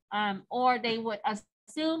 or they would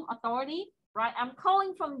assume authority, right? I'm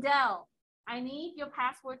calling from Dell. I need your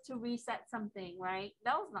password to reset something, right?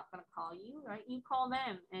 Dell's not going to call you, right? You call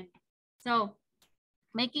them. And so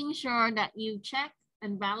making sure that you check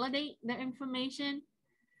and validate the information.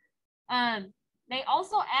 They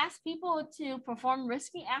also ask people to perform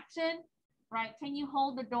risky action, right? Can you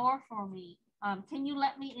hold the door for me? Can you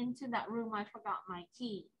let me into that room? I forgot my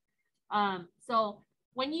key. So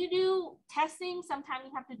when you do testing, sometimes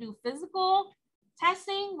you have to do physical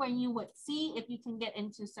testing where you would see if you can get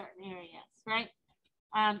into certain areas, right?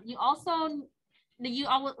 You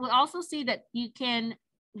will also see that you can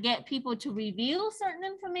get people to reveal certain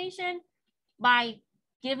information by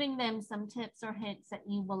giving them some tips or hints that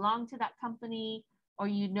you belong to that company, or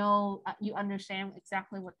you understand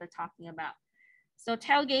exactly what they're talking about. So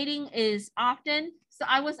tailgating is often, so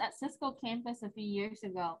I was at Cisco campus a few years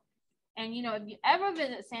ago, and if you ever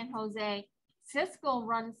visit San Jose, Cisco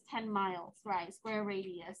runs 10 miles, right, square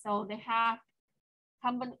radius. So they have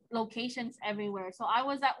company locations everywhere. So I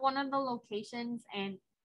was at one of the locations, and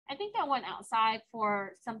I think I went outside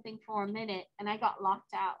for something for a minute, and I got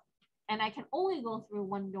locked out, and I can only go through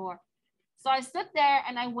one door. So I stood there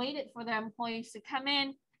and I waited for the employees to come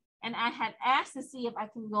in, and I had asked to see if I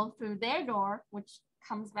can go through their door, which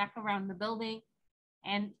comes back around the building.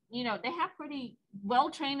 And, you know, they have pretty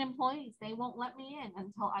well-trained employees. They won't let me in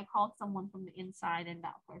until I call someone from the inside and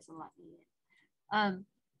that person let me in.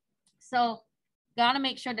 So got to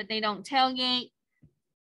make sure that they don't tailgate.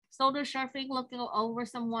 Shoulder surfing, looking over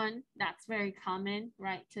someone, that's very common,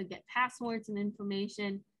 right? To get passwords and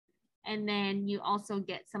information. And then you also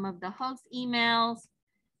get some of the hoax emails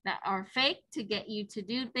that are fake to get you to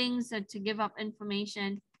do things or to give up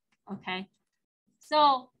information. Okay.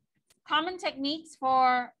 So common techniques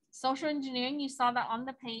for social engineering, you saw that on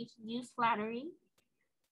the page. Use flattery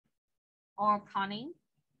or conning.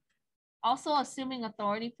 Also assuming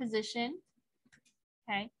authority position.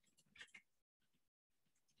 Okay.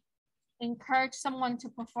 Encourage someone to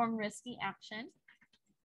perform risky action.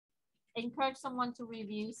 Encourage someone to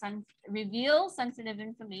reveal sensitive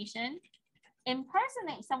information.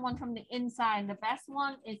 Impersonate someone from the inside. The best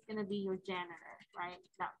one is going to be your janitor, right?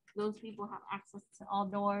 That those people have access to all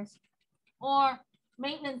doors. Or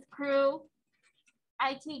maintenance crew,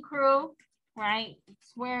 IT crew, right?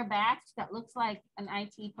 Wear a badge that looks like an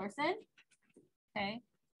IT person, okay?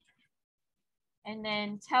 And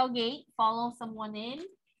then tailgate, follow someone in.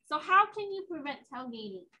 So how can you prevent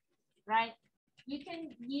tailgating, right? You can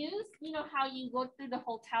use, you know, how you go through the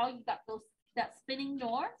hotel, you got that spinning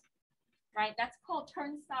door, right? That's called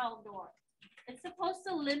turnstile door. It's supposed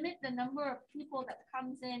to limit the number of people that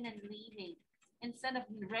comes in and leaving. Instead of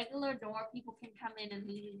the regular door, people can come in and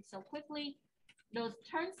leave so quickly. Those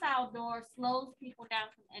turnstile doors slows people down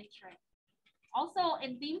from entering. Also,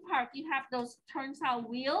 in theme park, you have those turnstile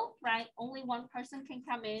wheel, right? Only one person can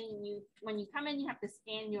come in, and when you come in, you have to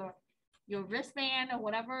scan your wristband or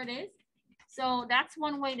whatever it is. So that's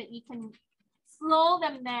one way that you can slow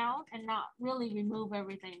them down and not really remove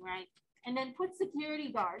everything, right? And then put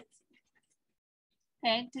security guards,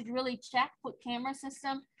 okay, to really check, put camera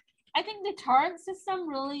system. I think the deterrent system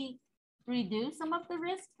really reduce some of the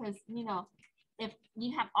risk because, you know, if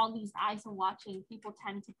you have all these eyes watching, people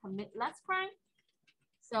tend to commit less crime.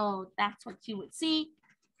 So that's what you would see.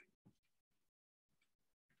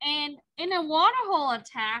 And in a waterhole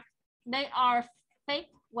attack, they are fake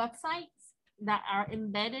websites that are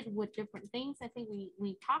embedded with different things. I think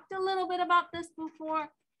we talked a little bit about this before.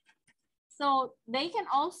 So they can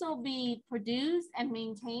also be produced and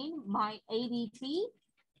maintained by APT,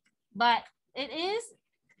 but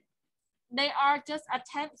they are just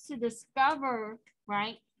attempts to discover,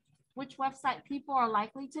 right, which website people are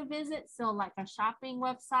likely to visit. So like a shopping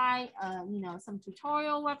website, you know, some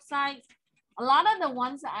tutorial websites. A lot of the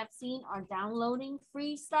ones that I've seen are downloading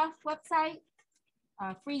free stuff website,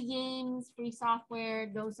 free games, free software.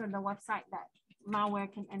 Those are the websites that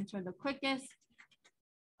malware can enter the quickest.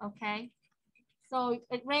 Okay. So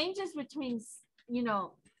it ranges between, you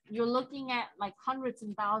know, you're looking at like hundreds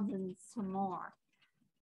and thousands to more.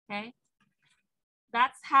 Okay.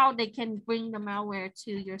 That's how they can bring the malware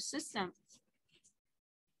to your system.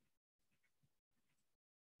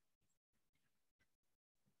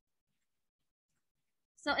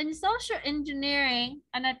 So in social engineering,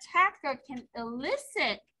 an attacker can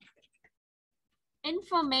elicit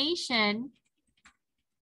information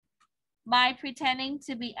by pretending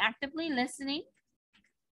to be actively listening.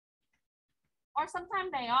 Or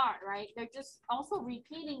sometimes they are, right? They're just also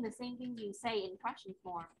repeating the same thing you say in question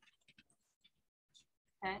form.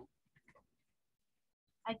 Okay.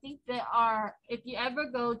 I think there are, if you ever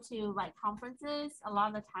go to like conferences, a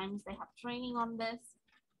lot of times they have training on this.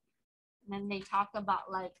 And then they talk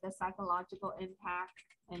about like the psychological impact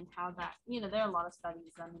and how that, you know, there are a lot of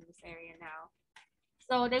studies done in this area now.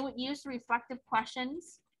 So they would use reflective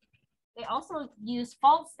questions. They also use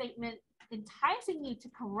false statements, enticing you to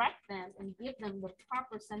correct them and give them the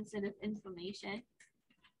proper sensitive information.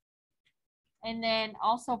 And then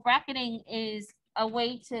also bracketing is a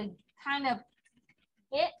way to kind of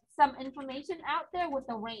get some information out there with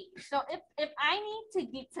a range. So if I need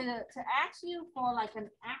to get to ask you for like an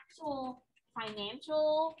actual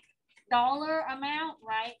financial dollar amount,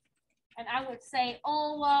 right? And I would say,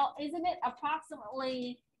 oh, well, isn't it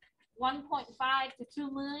approximately 1.5 to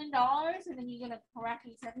 $2 million? And then you're going to correct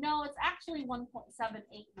me and say, no, it's actually $1.78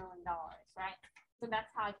 million, right? So that's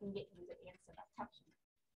how I can get you to answer that question.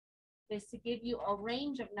 Is to give you a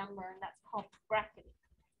range of number, and that's called bracketing.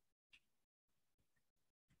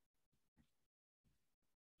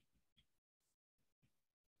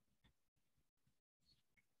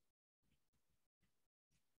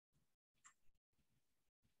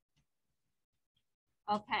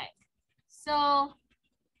 Okay, so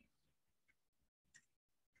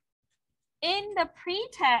in the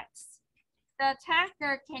pretext, the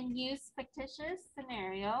attacker can use fictitious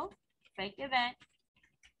scenario, fake event,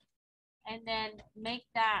 and then make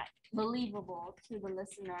that believable to the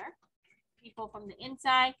listener, people from the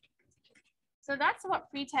inside. So that's what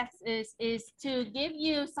pretext is to give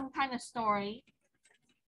you some kind of story,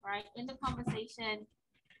 right, in the conversation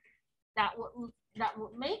that would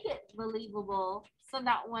make it believable, so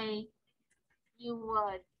that way you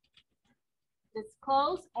would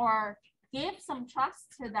disclose or give some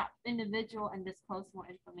trust to that individual and disclose more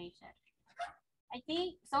information. I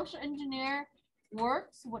think social engineer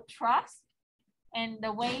works with trust, and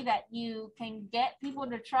the way that you can get people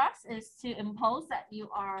to trust is to impose that you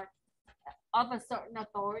are of a certain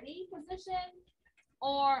authority position,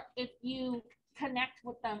 or if you connect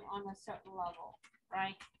with them on a certain level,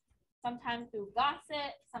 right? Sometimes through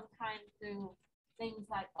gossip, sometimes through things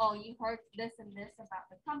like, oh, you heard this and this about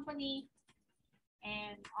the company,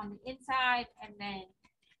 and on the inside, and then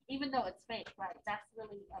even though it's fake, right, that's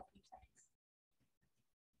really a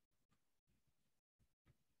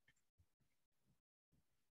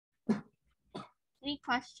pretext. Any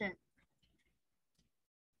questions?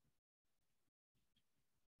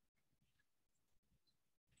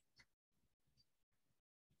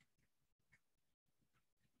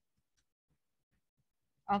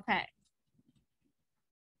 Okay.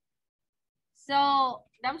 So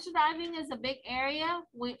dumpster diving is a big area.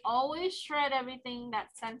 We always shred everything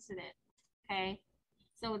that's sensitive. Okay.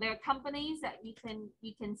 So there are companies that you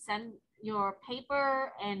can send your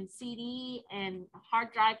paper and CD and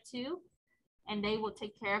hard drive to, and they will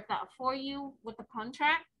take care of that for you with the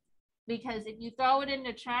contract. Because if you throw it in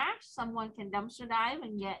the trash, someone can dumpster dive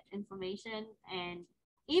and get information. And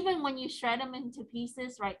even when you shred them into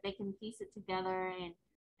pieces, right, they can piece it together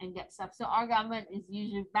and get stuff. So our government is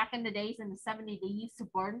usually, back in the days in the 70s, they used to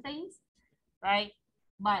burn things, right?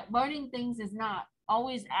 But burning things is not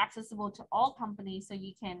always accessible to all companies. So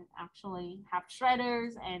you can actually have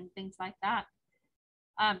shredders and things like that.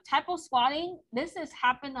 Typo squatting, this has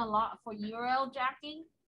happened a lot for URL jacking.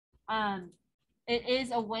 It is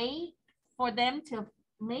a way for them to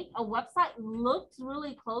make a website looks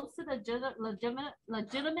really close to the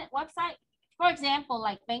legitimate website. For example,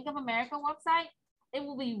 like Bank of America website, it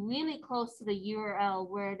will be really close to the URL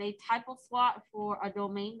where they typo squat for a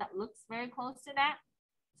domain that looks very close to that.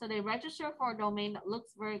 So they register for a domain that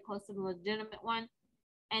looks very close to the legitimate one,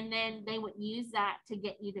 and then they would use that to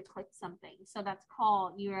get you to click something. So that's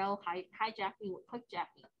called URL hijacking with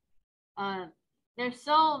clickjacking. There's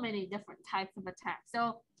so many different types of attacks.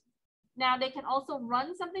 So now they can also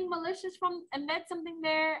run something malicious from, embed something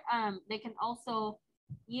there. They can also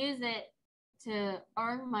use it to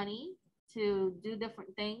earn money, to do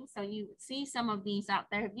different things. So you see some of these out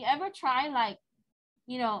there. If you ever try, like,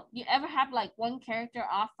 you ever have like one character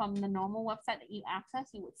off from the normal website that you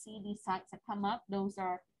access, you would see these sites that come up. Those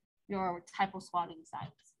are your typo squatting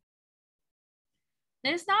sites.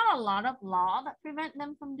 There's not a lot of law that prevent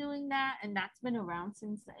them from doing that, and that's been around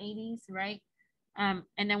since the 80s, right? And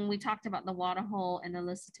then we talked about the water hole and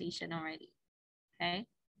elicitation already, okay?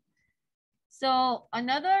 So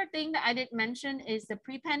another thing that I didn't mention is the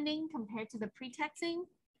prepending compared to the pretexting.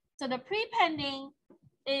 So the prepending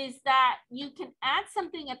is that you can add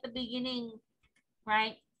something at the beginning,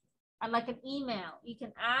 right? Like an email. You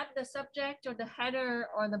can add the subject or the header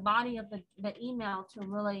or the body of the email to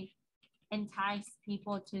really entice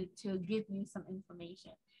people to give you some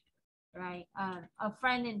information, right? A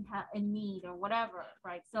friend in need or whatever,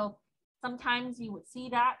 right? So sometimes you would see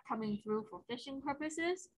that coming through for phishing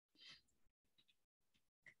purposes.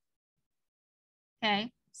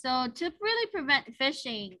 Okay, so to really prevent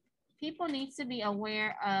phishing, people need to be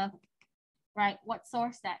aware of, right, what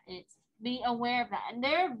source that is. Be aware of that. And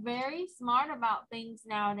they're very smart about things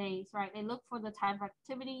nowadays, right? They look for the type of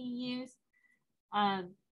activity you use.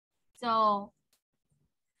 So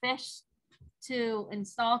fish to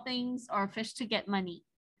install things or fish to get money.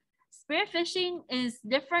 Spear phishing is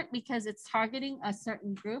different because it's targeting a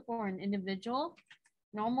certain group or an individual.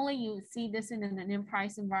 Normally you see this in an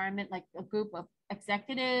enterprise environment, like a group of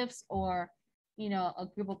executives or, a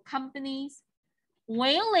group of companies.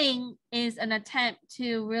 Whaling is an attempt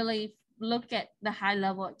to really look at the high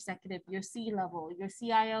level executive, your C level, your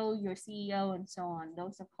CIO, your CEO, and so on.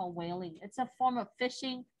 Those are called whaling. It's a form of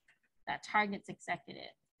phishing that targets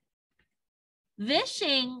executive.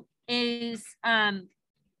 Vishing is to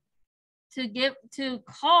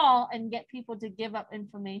call and get people to give up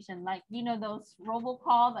information, like those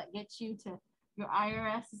robocall that gets you to your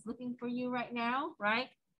IRS is looking for you right now, right?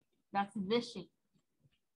 That's vishing.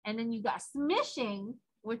 And then you got smishing,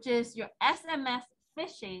 which is your SMS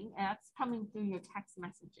phishing, and that's coming through your text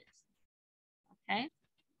messages. Okay.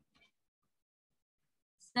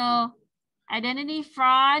 So identity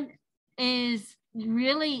fraud is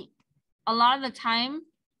really a lot of the time,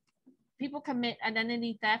 people commit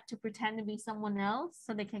identity theft to pretend to be someone else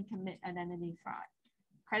so they can commit identity fraud,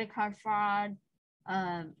 credit card fraud,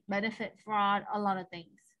 benefit fraud, a lot of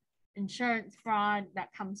things. Insurance fraud,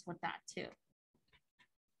 that comes with that too.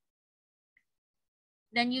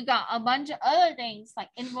 Then you got a bunch of other things like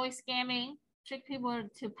invoice scamming, trick people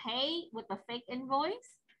to pay with a fake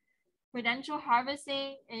invoice. Credential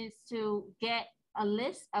harvesting is to get a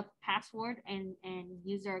list of password and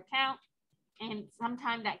user account. And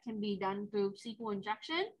sometimes that can be done through SQL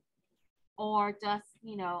injection or just,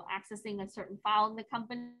 you know, accessing a certain file in the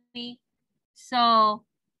company. So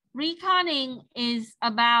reconning is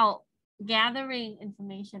about gathering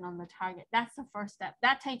information on the target. That's the first step.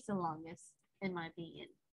 That takes the longest, in my opinion.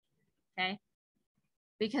 Okay.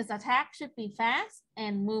 Because attack should be fast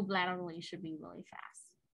and move laterally should be really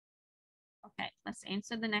fast. Okay, let's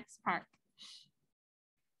answer the next part.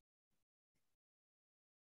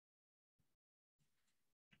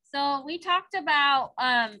 So we talked about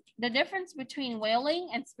the difference between whaling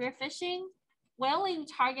and spear phishing. Whaling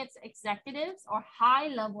targets executives or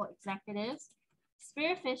high-level executives.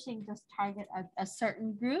 Spear phishing just target a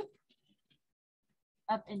certain group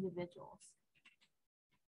of individuals.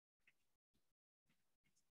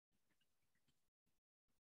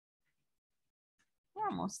 We're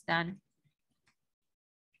almost done.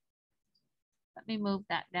 Let me move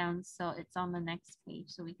that down so it's on the next page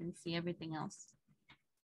so we can see everything else.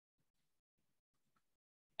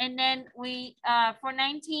 And then we, for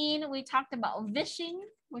 19, we talked about vishing,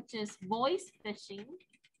 which is voice phishing.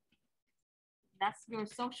 That's your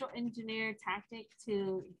social engineer tactic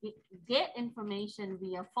to get information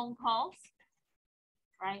via phone calls,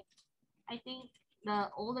 right? I think the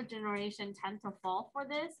older generation tend to fall for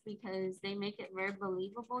this because they make it very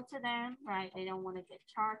believable to them, right? They don't want to get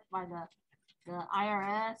charged by the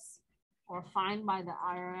IRS or fined by the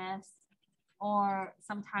IRS. Or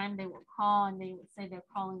sometimes they will call and they would say they're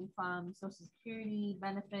calling from Social Security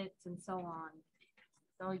benefits and so on.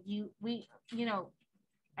 So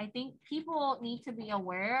I think people need to be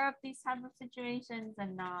aware of these type of situations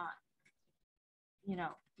and not,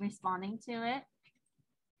 responding to it.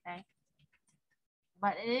 Okay.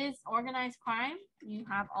 But it is organized crime. You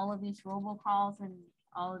have all of these robocalls and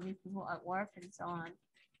all of these people at work and so on.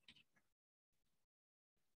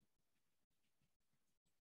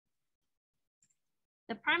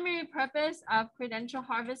 The primary purpose of credential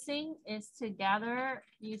harvesting is to gather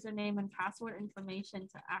username and password information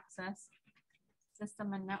to access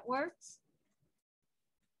system and networks.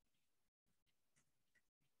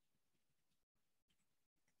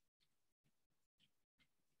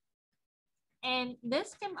 And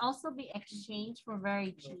this can also be exchanged for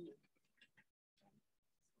very cheap.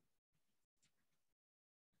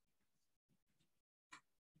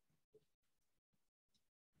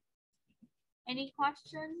 Any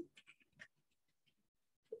questions?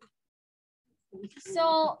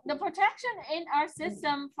 So the protection in our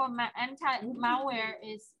system for anti-malware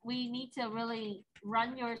is we need to really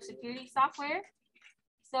run your security software.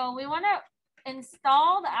 So we want to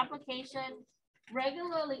install the application,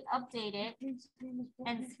 regularly update it,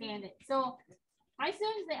 and scan it. So my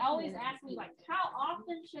students, they always ask me, like, how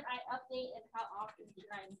often should I update and how often should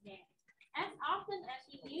I scan? As often as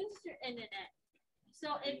you use your internet.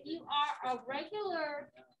 So if you are a regular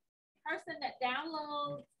person that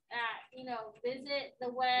downloads, visit the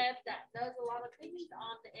web, that does a lot of things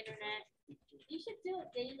on the internet, you should do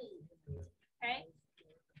it daily, okay?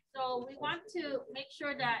 So we want to make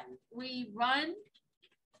sure that we run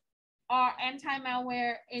our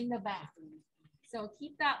anti-malware in the back. So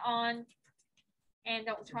keep that on and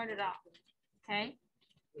don't turn it off, okay?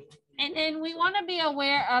 And then we want to be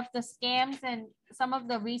aware of the scams and some of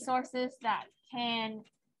the resources that can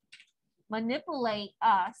manipulate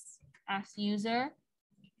us as user.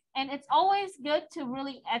 And it's always good to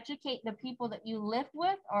really educate the people that you live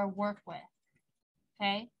with or work with,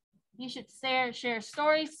 okay? You should share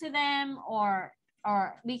stories to them or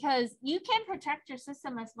because you can protect your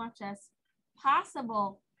system as much as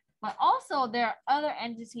possible, but also there are other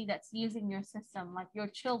entities that's using your system, like your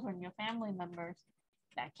children, your family members,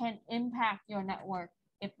 that can impact your network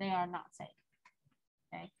if they are not safe,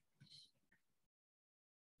 okay?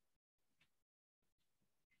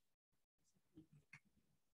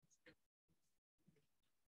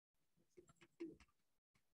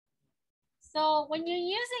 So when you're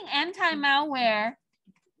using anti-malware,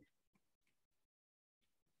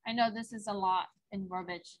 I know this is a lot in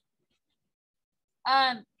verbiage.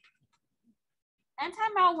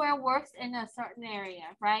 Anti-malware works in a certain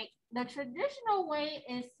area, right? The traditional way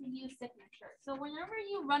is to use signature. So whenever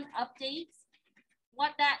you run updates,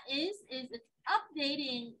 What that is it's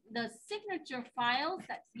updating the signature files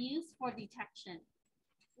that's used for detection.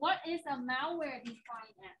 What is a malware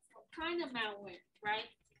defined as? What kind of malware, right?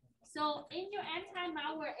 So in your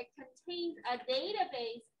anti-malware, it contains a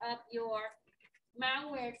database of your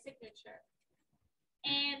malware signature.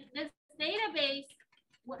 And this database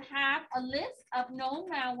would have a list of known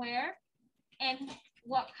malware and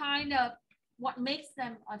what makes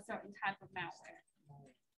them a certain type of malware.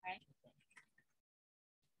 Right?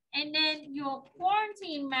 And then your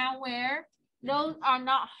quarantine malware, those are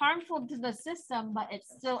not harmful to the system, but it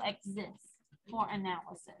still exists for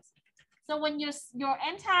analysis. So when your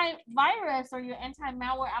antivirus or your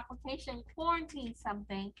anti-malware application quarantines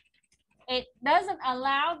something, it doesn't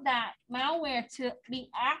allow that malware to be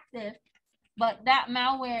active, but that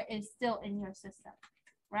malware is still in your system,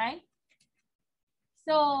 right?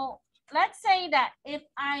 So let's say that if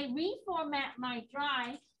I reformat my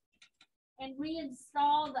drive and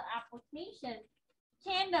reinstall the application,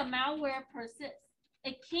 can the malware persist?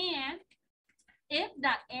 It can if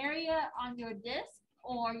that area on your disk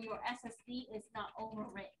or your SSD is not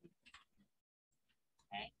overwritten.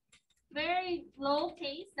 Okay, very low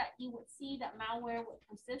case that you would see that malware would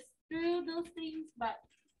persist through those things, but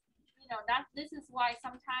you know that this is why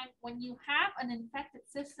sometimes when you have an infected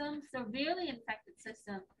system, severely infected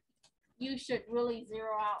system, you should really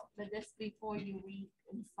zero out the disk before you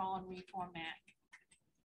reinstall and reformat.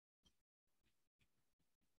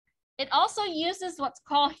 It also uses what's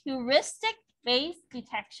called heuristic-based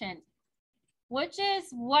detection, which is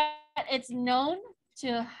what it's known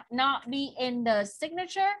to not be in the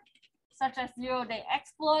signature, such as zero-day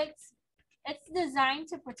exploits. It's designed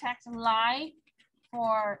to protect live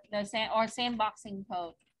for the sandboxing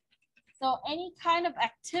code. So any kind of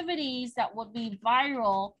activities that would be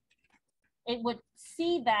viral, it would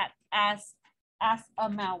see that as a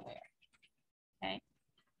malware. Okay.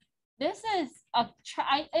 This is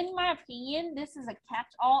in my opinion, this is a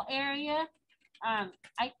catch-all area.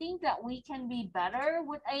 I think that we can be better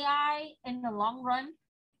with AI in the long run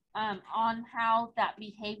on how that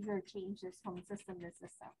behavior changes from system to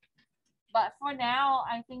system. But for now,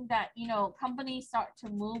 I think that, you know, companies start to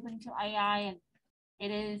move into AI and it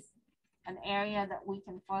is an area that we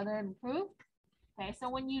can further improve. Okay, so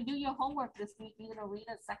when you do your homework this week, you're going to read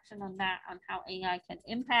a section on that, on how AI can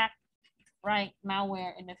impact, right,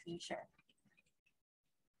 malware in the future.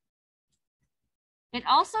 It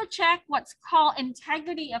also checks what's called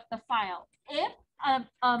integrity of the file. If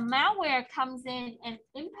a malware comes in and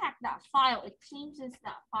impact that file, it changes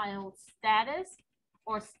that file's status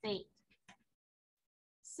or state.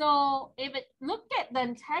 So if it looked at the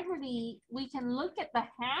integrity, we can look at the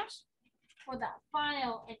hash for that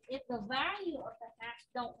file, and if the value of the hash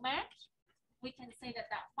don't match, we can say that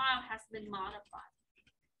that file has been modified.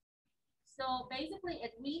 So basically,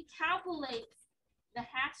 it recalculates the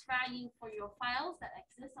hash value for your files that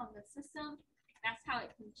exist on the system. That's how it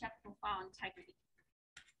can check for file integrity.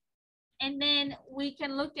 And then we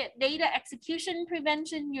can look at data execution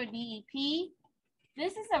prevention, your DEP.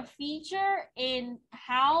 This is a feature in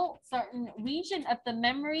how certain region of the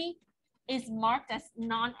memory is marked as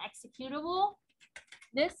non-executable.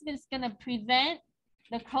 This is going to prevent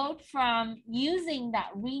the code from using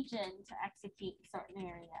that region to execute certain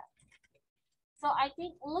areas. So I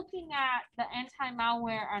think looking at the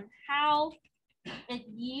anti-malware and how it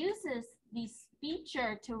uses this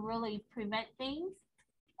feature to really prevent things,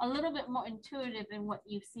 a little bit more intuitive than what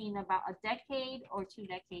you've seen about a decade or 2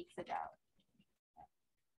 decades ago.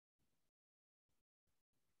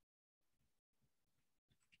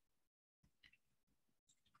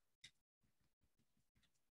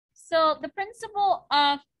 So the principle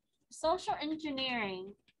of social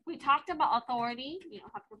engineering, we talked about authority. You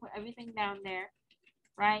don't have to put everything down there,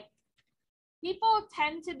 right? People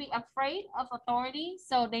tend to be afraid of authority,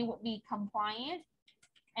 so they would be compliant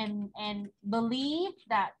and believe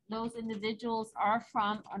that those individuals are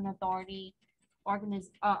from an authority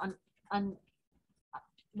organization.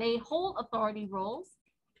 They hold authority roles.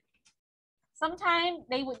 Sometimes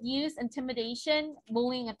they would use intimidation,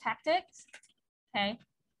 bullying tactics. Okay.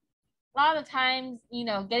 A lot of times, you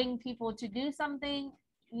know, getting people to do something,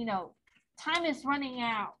 you know, time is running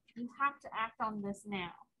out. You have to act on this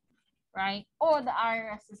now, right? Or the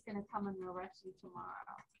IRS is going to come and arrest you tomorrow.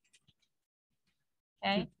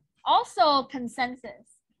 Okay. Also,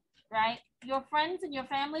 consensus, right? Your friends and your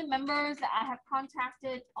family members that I have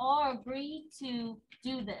contacted all agree to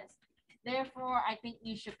do this. Therefore, I think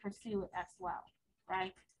you should pursue it as well,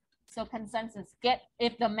 right? So consensus.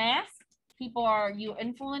 If the mass people are you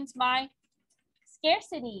influenced by,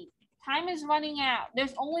 scarcity, time is running out.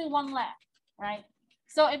 There's only one left, right?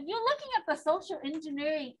 So if you're looking at the social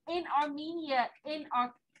engineering in our media, in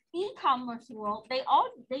our e-commerce world, they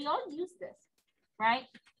all use this, right?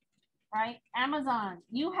 Right? Amazon,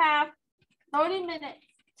 you have 30 minutes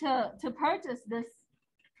to purchase this,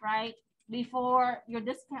 right? Before your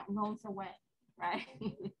discount goes away, right?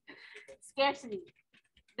 Scarcity.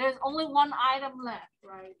 There's only one item left,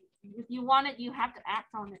 right? If you want it, you have to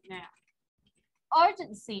act on it now.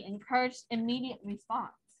 Urgency, encourage immediate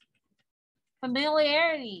response.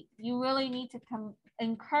 Familiarity, you really need to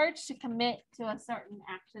encourage to commit to a certain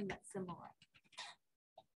action that's similar.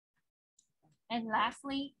 And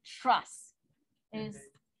lastly, trust is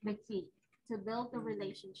the key to build the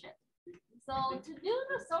relationship. So to do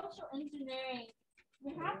the social engineering,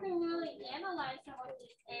 you have to really analyze some of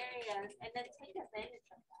these areas and then take advantage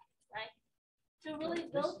of that, right? To really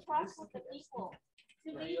build trust with the people,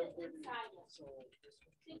 to be the insider,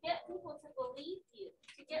 to get people to believe you,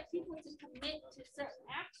 to get people to commit to certain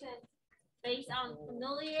actions based on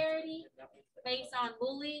familiarity, based on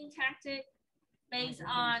bullying tactic, based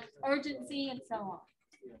on urgency, and so on.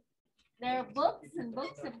 There are books and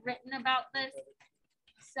books have written about this.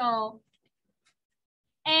 So,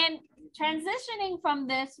 and transitioning from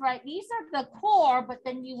this, right, these are the core, but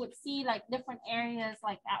then you would see like different areas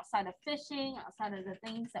like outside of phishing, outside of the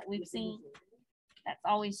things that we've seen, that's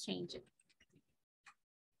always changing.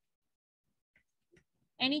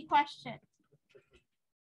 Any questions?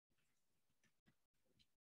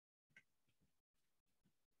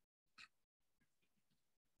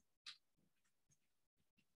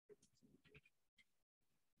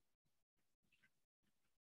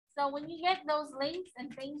 So when you get those links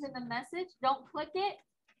and things in the message, don't click it.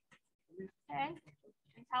 Okay?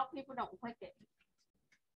 And tell people don't click it.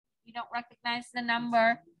 You don't recognize the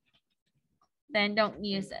number, then don't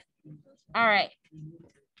use it. All right.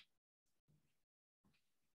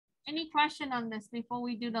 Any question on this before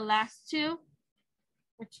we do the last two,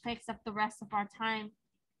 which takes up the rest of our time?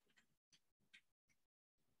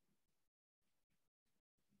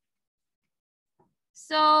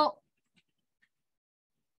 So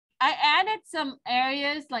I added some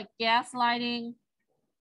areas like gaslighting,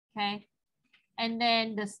 okay? And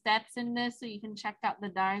then the steps in this, so you can check out the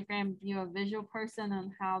diagram if you're a visual person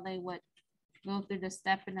on how they would go through the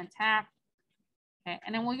step and attack. Okay,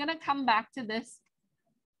 and then we're gonna come back to this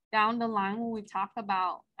down the line when we talk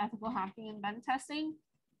about ethical hacking and pen testing.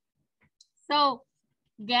 So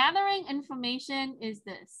gathering information is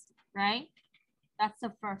this, right? That's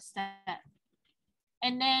the first step.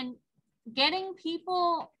 And then getting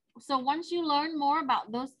people, so once you learn more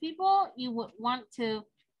about those people, you would want to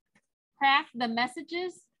craft the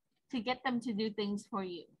messages to get them to do things for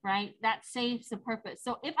you, right? That saves the purpose.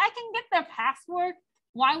 So if I can get their password,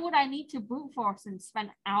 why would I need to brute force and spend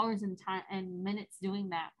hours and time and minutes doing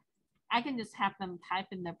that? I can just have them type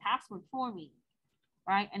in their password for me,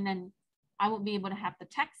 right? And then I will be able to have the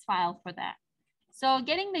text file for that. So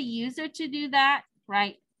getting the user to do that,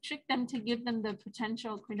 right? Trick them to give them the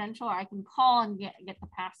potential credential, or I can call and get the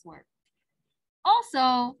password.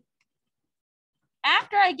 Also,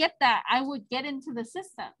 after I get that, I would get into the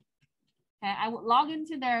system. Okay, I would log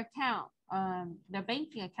into their account, their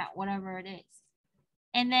banking account, whatever it is.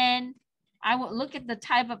 And then I would look at the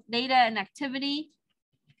type of data and activity,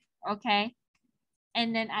 okay?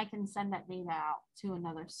 And then I can send that data out to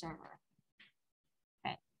another server.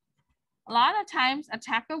 Okay. A lot of times,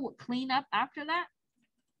 attacker would clean up after that,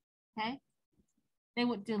 okay? They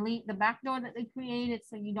would delete the backdoor that they created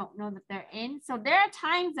so you don't know that they're in. So there are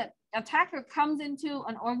times that attacker comes into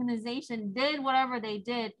an organization, did whatever they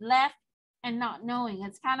did, left, and not knowing.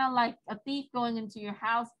 It's kind of like a thief going into your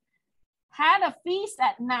house, had a feast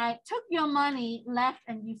at night, took your money, left,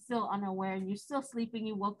 and you're still unaware. You're still sleeping.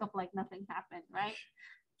 You woke up like nothing happened, right?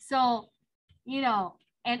 So, you know,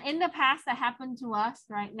 and in the past that happened to us.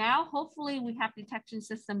 Right now, hopefully we have detection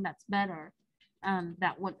system that's better,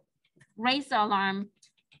 that would raise the alarm,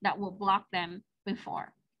 that will block them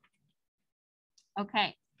before.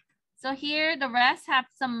 Okay, so here the rest have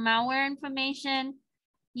some malware information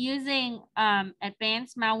using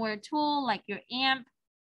advanced malware tool like your AMP.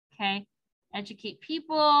 Okay, educate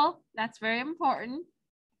people, that's very important.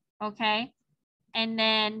 Okay, and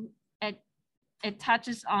then it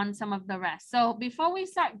touches on some of the rest. So before we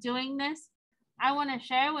start doing this, I want to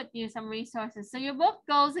share with you some resources. So your book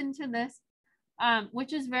goes into this,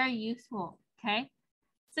 which is very useful. Okay,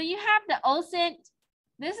 so you have the OSINT.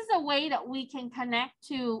 This is a way that we can connect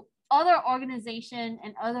to other organizations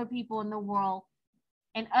and other people in the world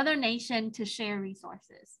and other nations to share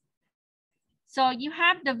resources. So you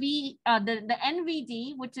have the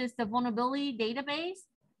NVD, which is the vulnerability database,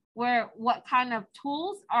 where what kind of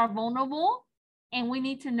tools are vulnerable, And we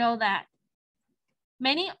need to know that.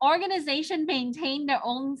 Many organizations maintain their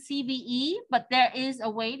own CVE, but there is a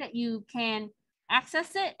way that you can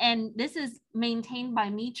access it. And this is maintained by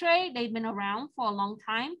Mitre. They've been around for a long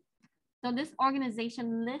time. So this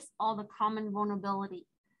organization lists all the common vulnerabilities.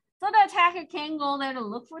 So the attacker can go there to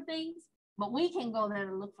look for things, but we can go there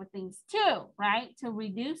to look for things too, right? To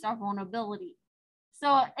reduce our vulnerability.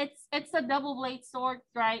 So it's a double-blade sword,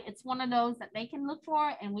 right? It's one of those that they can look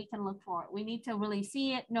for and we can look for it. We need to really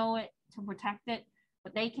see it, know it, to protect it,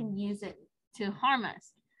 but they can use it to harm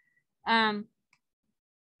us. And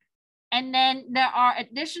then there are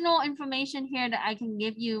additional information here that I can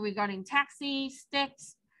give you regarding taxi,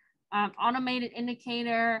 sticks, automated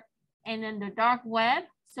indicator, and then the dark web.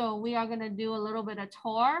 So we are going to do a little bit of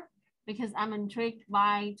Tor because I'm intrigued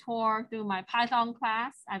by Tor through my Python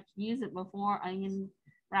class. I've used it before. Onion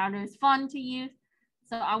router is fun to use.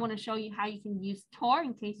 So I want to show you how you can use Tor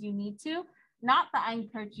in case you need to. Not that I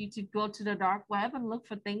encourage you to go to the dark web and look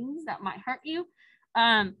for things that might hurt you.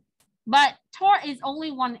 But Tor is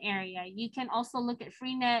only one area. You can also look at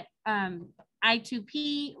Freenet,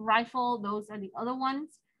 I2P, Rifle. Those are the other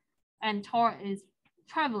ones. And Tor is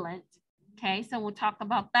prevalent. Okay, so we'll talk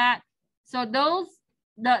about that. So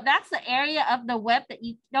that's the area of the web that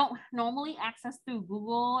you don't normally access through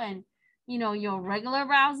Google and your regular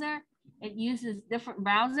browser. It uses different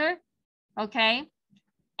browser. Okay.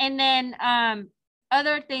 And then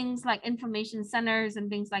other things like information centers and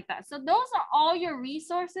things like that. So those are all your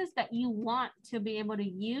resources that you want to be able to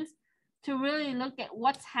use to really look at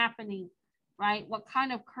what's happening, right? What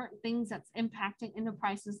kind of current things that's impacting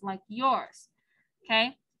enterprises like yours,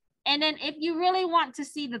 okay? And then if you really want to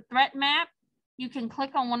see the threat map, you can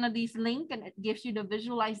click on one of these links and it gives you the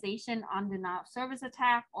visualization on denial of service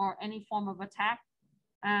attack or any form of attack.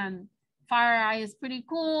 FireEye is pretty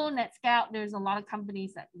cool. NetScout, there's a lot of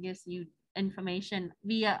companies that gives you information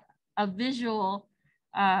via a visual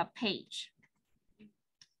page.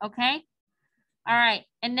 Okay. All right.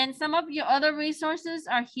 And then some of your other resources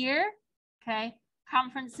are here. Okay.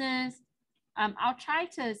 Conferences. I'll try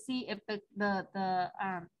to see if the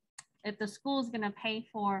school is going to pay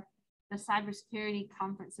for the cybersecurity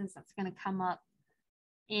conferences that's going to come up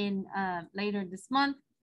in later this month.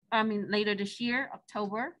 I mean, later this year,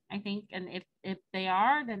 October, I think. And if they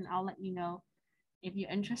are, then I'll let you know. If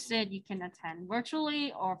you're interested, you can attend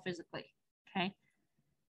virtually or physically, okay?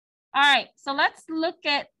 All right, so let's look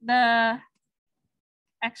at the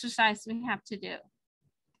exercise we have to do.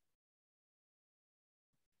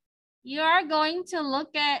 You are going to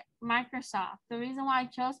look at Microsoft. The reason why I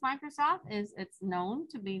chose Microsoft is it's known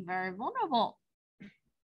to be very vulnerable,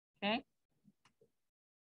 okay?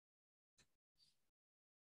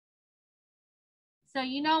 So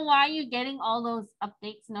you know why you're getting all those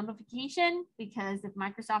updates notification? Because if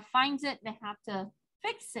Microsoft finds it, they have to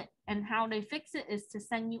fix it. And how they fix it is to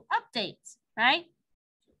send you updates, right?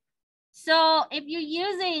 So if you're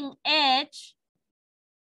using Edge,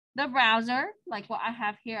 the browser, like what I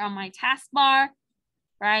have here on my taskbar,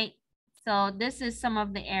 right? So this is some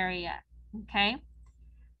of the area, okay?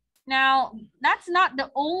 Now, that's not the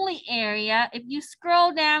only area. If you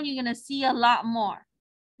scroll down, you're gonna see a lot more.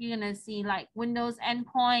 You're gonna see like Windows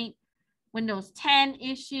endpoint, Windows 10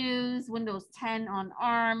 issues, Windows 10 on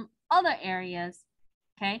ARM, other areas,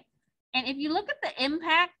 okay? And if you look at the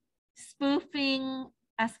impact, spoofing,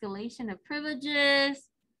 escalation of privileges,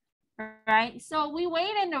 right? So we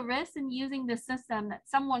weighed in the risk in using the system that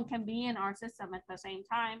someone can be in our system at the same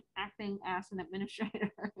time, acting as an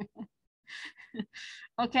administrator.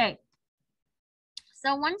 Okay.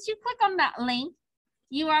 So once you click on that link,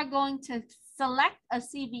 you are going to select a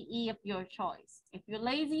CVE of your choice. If you're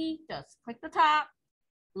lazy, just click the top,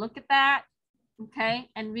 look at that, okay,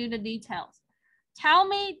 and view the details. Tell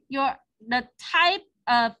me the type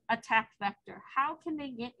of attack vector. How can they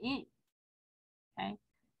get in? Okay.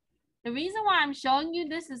 The reason why I'm showing you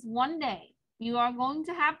this is one day you are going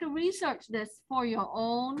to have to research this for your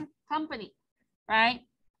own company, right?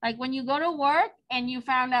 Like when you go to work and you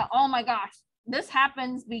found out, oh my gosh, this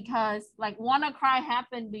happens because like WannaCry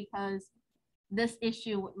happened because this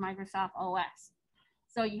issue with Microsoft OS.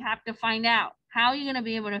 So you have to find out how you're going to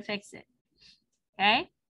be able to fix it. Okay.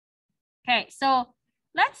 Okay. So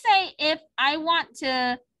let's say if I want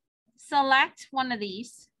to select one of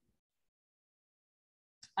these,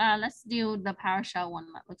 let's do the PowerShell one.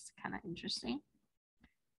 That looks kind of interesting.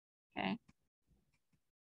 Okay.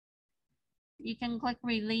 You can click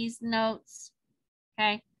release notes.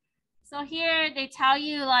 Okay. So here they tell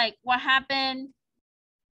you like what happened.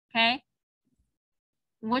 Okay.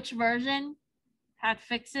 Which version had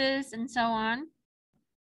fixes and so on.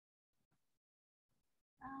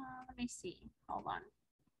 Let me see. Hold on.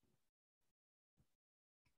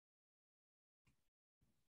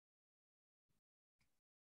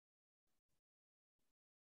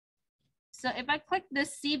 So if I click the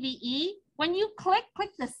CVE, when you click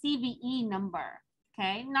the CVE number,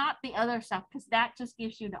 okay, not the other stuff, because that just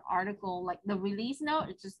gives you the article, like the release note,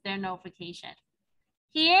 it's just their notification.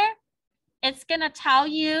 Here, it's gonna tell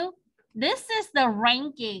you, this is the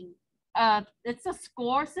ranking. It's a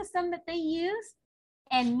score system that they use.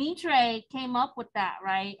 And Mitre came up with that,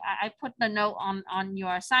 right? I put the note on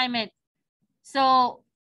your assignment. So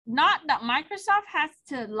not that Microsoft has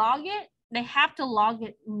to log it, they have to log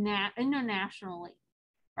it internationally,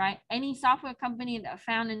 right? Any software company that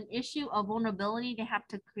found an issue of vulnerability, they have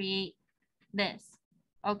to create this,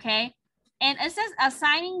 okay? And it says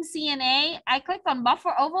assigning CNA. I click on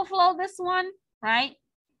buffer overflow, this one, right?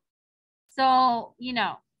 So, you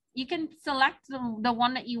know, you can select the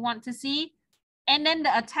one that you want to see. And then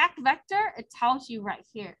the attack vector, it tells you right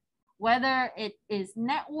here, whether it is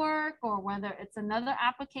network or whether it's another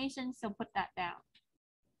application. So put that down,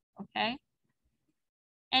 okay?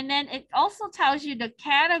 And then it also tells you the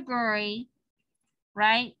category,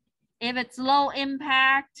 right? If it's low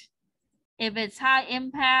impact, if it's high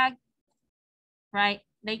impact, right?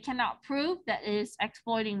 They cannot prove that it is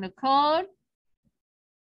exploiting the code.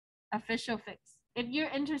 Official fix. If you're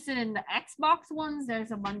interested in the Xbox ones,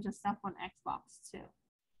 there's a bunch of stuff on Xbox too.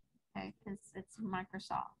 Okay, because it's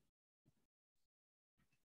Microsoft.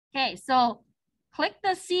 Okay, so click the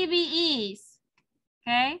CVEs.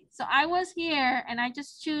 Okay, so I was here and I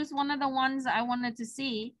just choose one of the ones I wanted to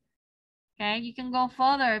see. Okay, you can go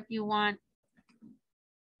further if you want.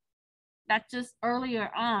 That's just earlier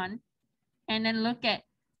on. And then look at,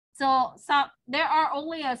 so there are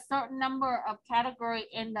only a certain number of category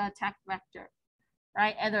in the attack vector,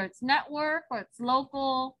 right? Either it's network or it's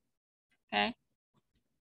local, okay?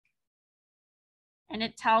 And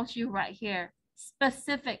it tells you right here,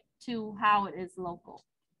 specific to how it is local.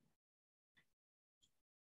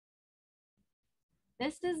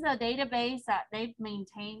 This is a database that they've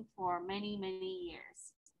maintained for many, many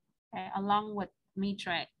years, okay? Along with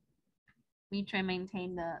Mitre. Mitre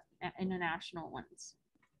maintained the international ones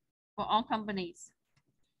for all companies.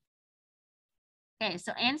 Okay,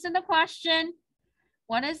 so answer the question.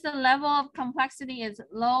 What is the level of complexity? Is it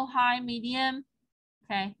low, high, medium?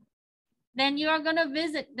 Okay. Then you are going to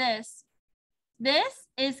visit this. This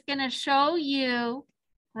is going to show you,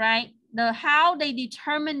 right, how they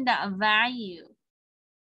determine that value,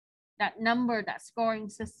 that number, that scoring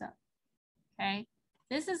system. Okay.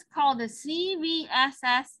 This is called the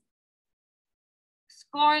CVEs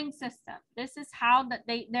scoring system. This is how that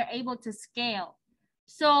they're able to scale.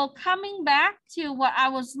 So coming back to what I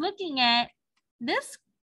was looking at, this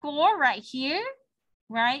score right here,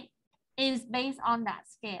 right, is based on that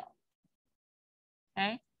scale.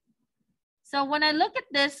 Okay. So when I look at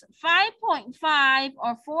this 5.5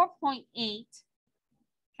 or 4.8,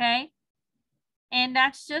 okay, and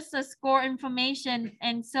that's just the score information.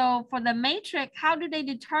 And so for the matrix, how do they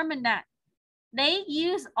determine that? They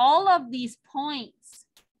use all of these points,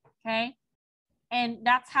 okay? And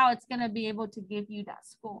that's how it's going to be able to give you that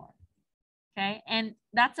score, okay? And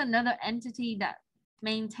that's another entity that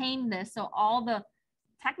maintained this. So all the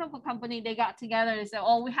technical company, they got together and said,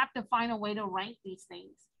 oh, we have to find a way to rank these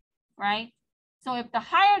things, right? So if the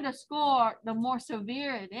higher the score, the more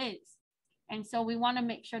severe it is. And so we want to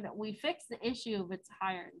make sure that we fix the issue if it's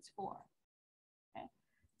higher in score. Okay.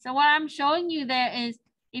 So what I'm showing you there is,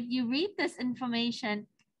 if you read this information,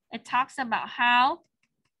 it talks about how,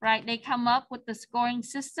 right, they come up with the scoring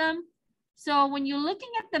system. So when you're looking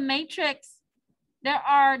at the matrix, there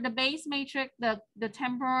are the base matrix, the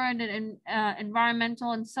temporal, and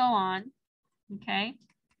environmental, and so on, okay?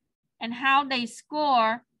 And how they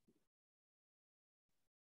score,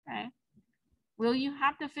 okay? Will you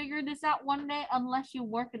have to figure this out one day unless you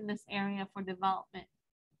work in this area for development?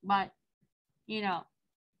 But, you know,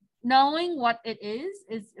 knowing what it is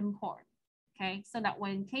important, okay? So that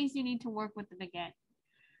way, in case you need to work with it again.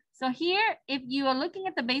 So here, if you are looking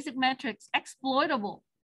at the basic metrics, exploitable,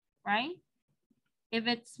 right? If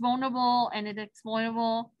it's vulnerable and it's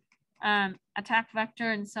exploitable, attack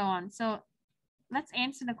vector, and so on. So let's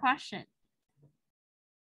answer the question.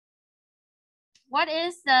 What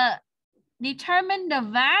is the, determine the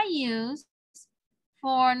values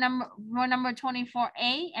for number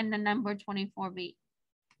 24A and the number 24B.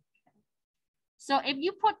 So if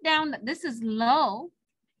you put down that this is low,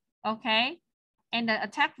 okay, and the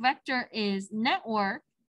attack vector is network,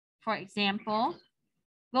 for example,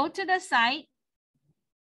 go to the site.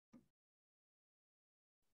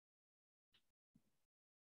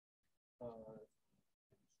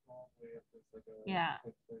 Yeah.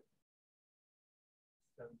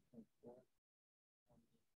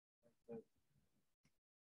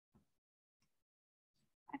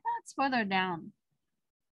 I thought it's further down.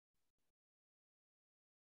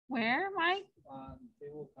 Where, Mike?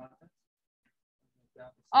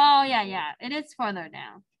 Oh, yeah. It is further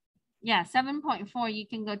down. Yeah, 7.4, you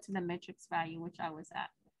can go to the matrix value, which I was at.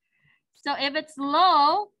 So if it's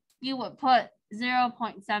low, you would put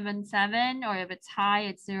 0.77, or if it's high,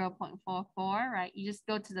 it's 0.44, right? You just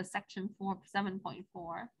go to the section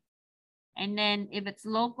 7.4. And then if it's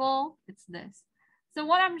local, it's this. So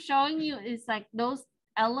what I'm showing you is like those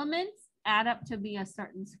elements add up to be a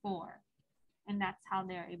certain score. And that's how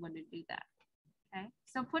they're able to do that. Okay,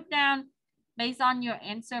 so put down, based on your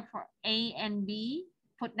answer for A and B,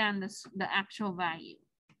 put down the actual value.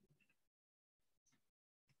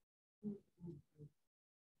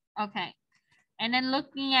 Okay, and then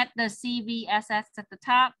looking at the CVEs at the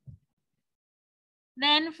top.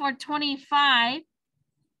 Then for 25,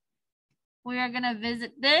 we are gonna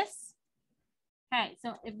visit this. Okay,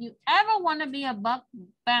 so if you ever want to be a bug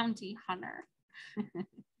bounty hunter,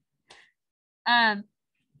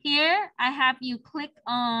 here I have you click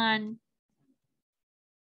on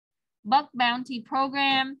bug bounty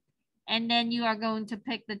program, and then you are going to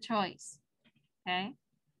pick the choice. Okay.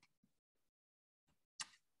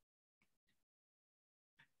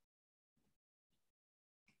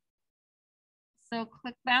 So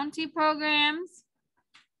click bounty programs.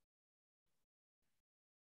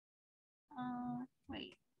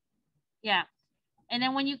 Wait. Yeah. And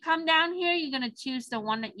then when you come down here, you're going to choose the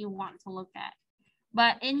one that you want to look at.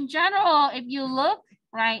 But in general, if you look,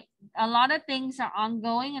 right, a lot of things are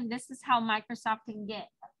ongoing, and this is how Microsoft can get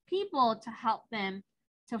people to help them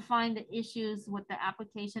to find the issues with the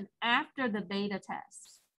application after the beta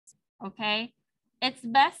test. Okay. It's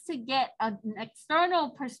best to get an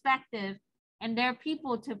external perspective, and there are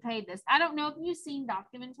people to pay this. I don't know if you've seen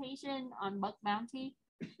documentation on bug bounty.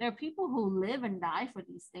 There are people who live and die for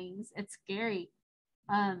these things. It's scary.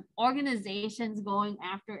 Organizations going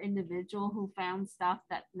after individual who found stuff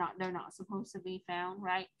that they're not supposed to be found,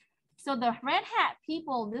 right? So the Red Hat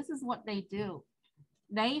people, this is what they do.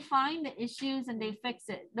 They find the issues and they fix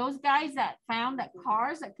it. Those guys that found that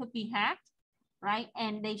cars that could be hacked, right?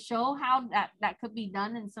 And they show how that could be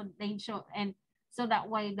done. And so they show, and so that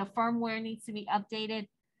way the firmware needs to be updated.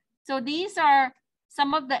 So these are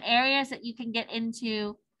some of the areas that you can get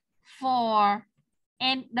into for,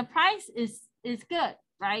 and the price is good,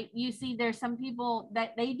 right? You see there's some people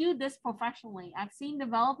that they do this professionally. I've seen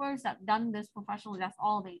developers that done this professionally. That's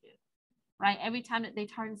all they do, right? Every time that they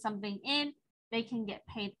turn something in, they can get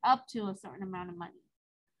paid up to a certain amount of money,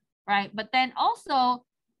 right? But then also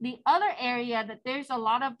the other area that there's a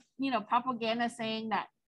lot of, propaganda saying that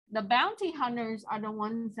the bounty hunters are the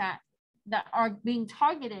ones that are being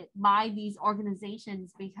targeted by these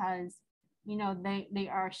organizations because, they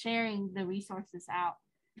are sharing the resources out.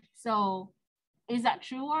 So is that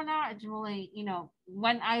true or not? It's really,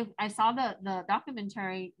 when I saw the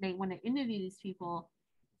documentary, when they interview these people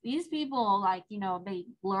like, they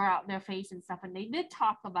blur out their face and stuff. And they did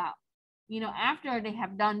talk about, after they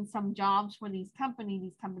have done some jobs for these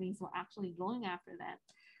companies were actually going after them.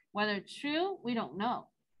 Whether it's true, we don't know,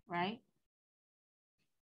 right?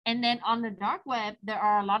 And then on the dark web, there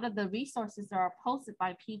are a lot of the resources that are posted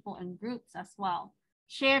by people and groups as well,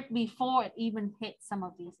 shared before it even hits some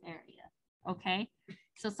of these areas. Okay,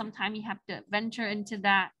 so sometimes you have to venture into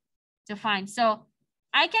that to find. So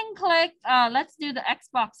I can click, let's do the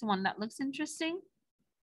Xbox one. That looks interesting.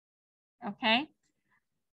 Okay,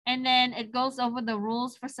 and then it goes over the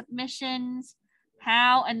rules for submissions,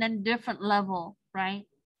 how, and then different level, right?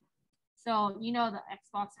 So, the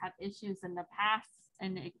Xbox had issues in the past,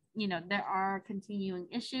 and there are continuing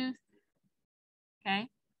issues. Okay,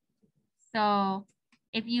 so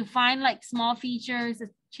if you find like small features,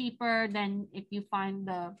 it's cheaper than if you find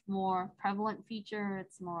the more prevalent feature,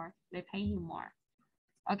 it's more, they pay you more.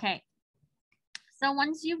 Okay, so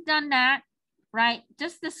once you've done that, right,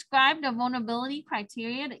 just describe the vulnerability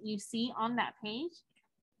criteria that you see on that page.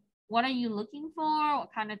 What are you looking for?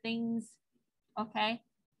 What kind of things? Okay,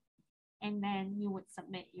 and then you would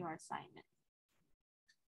submit your assignment.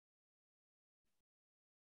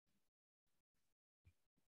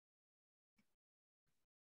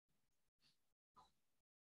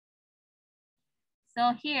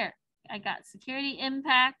 So here, I got security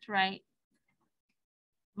impact, right?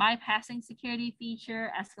 Bypassing security feature,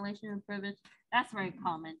 escalation of privilege. That's very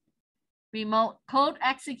common. Remote code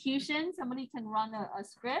execution. Somebody can run a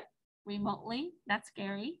script remotely. That's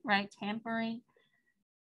scary, right? Tampering,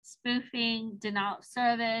 spoofing, denial of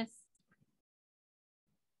service.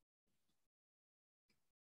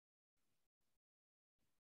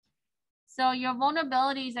 So your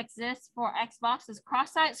vulnerabilities exist for Xbox's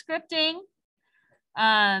cross-site scripting,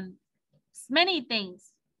 many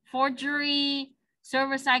things, forgery,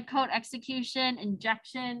 server-side code execution,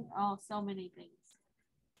 injection, oh, so many things.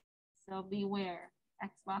 So beware,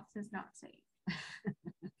 Xbox is not safe.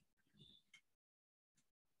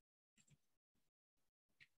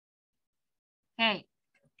 Okay,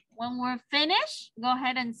 when we're finished, go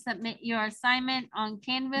ahead and submit your assignment on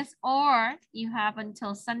Canvas, or you have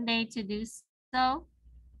until Sunday to do so.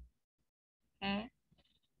 Okay.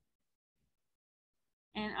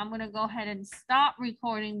 And I'm gonna go ahead and stop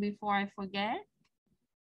recording before I forget.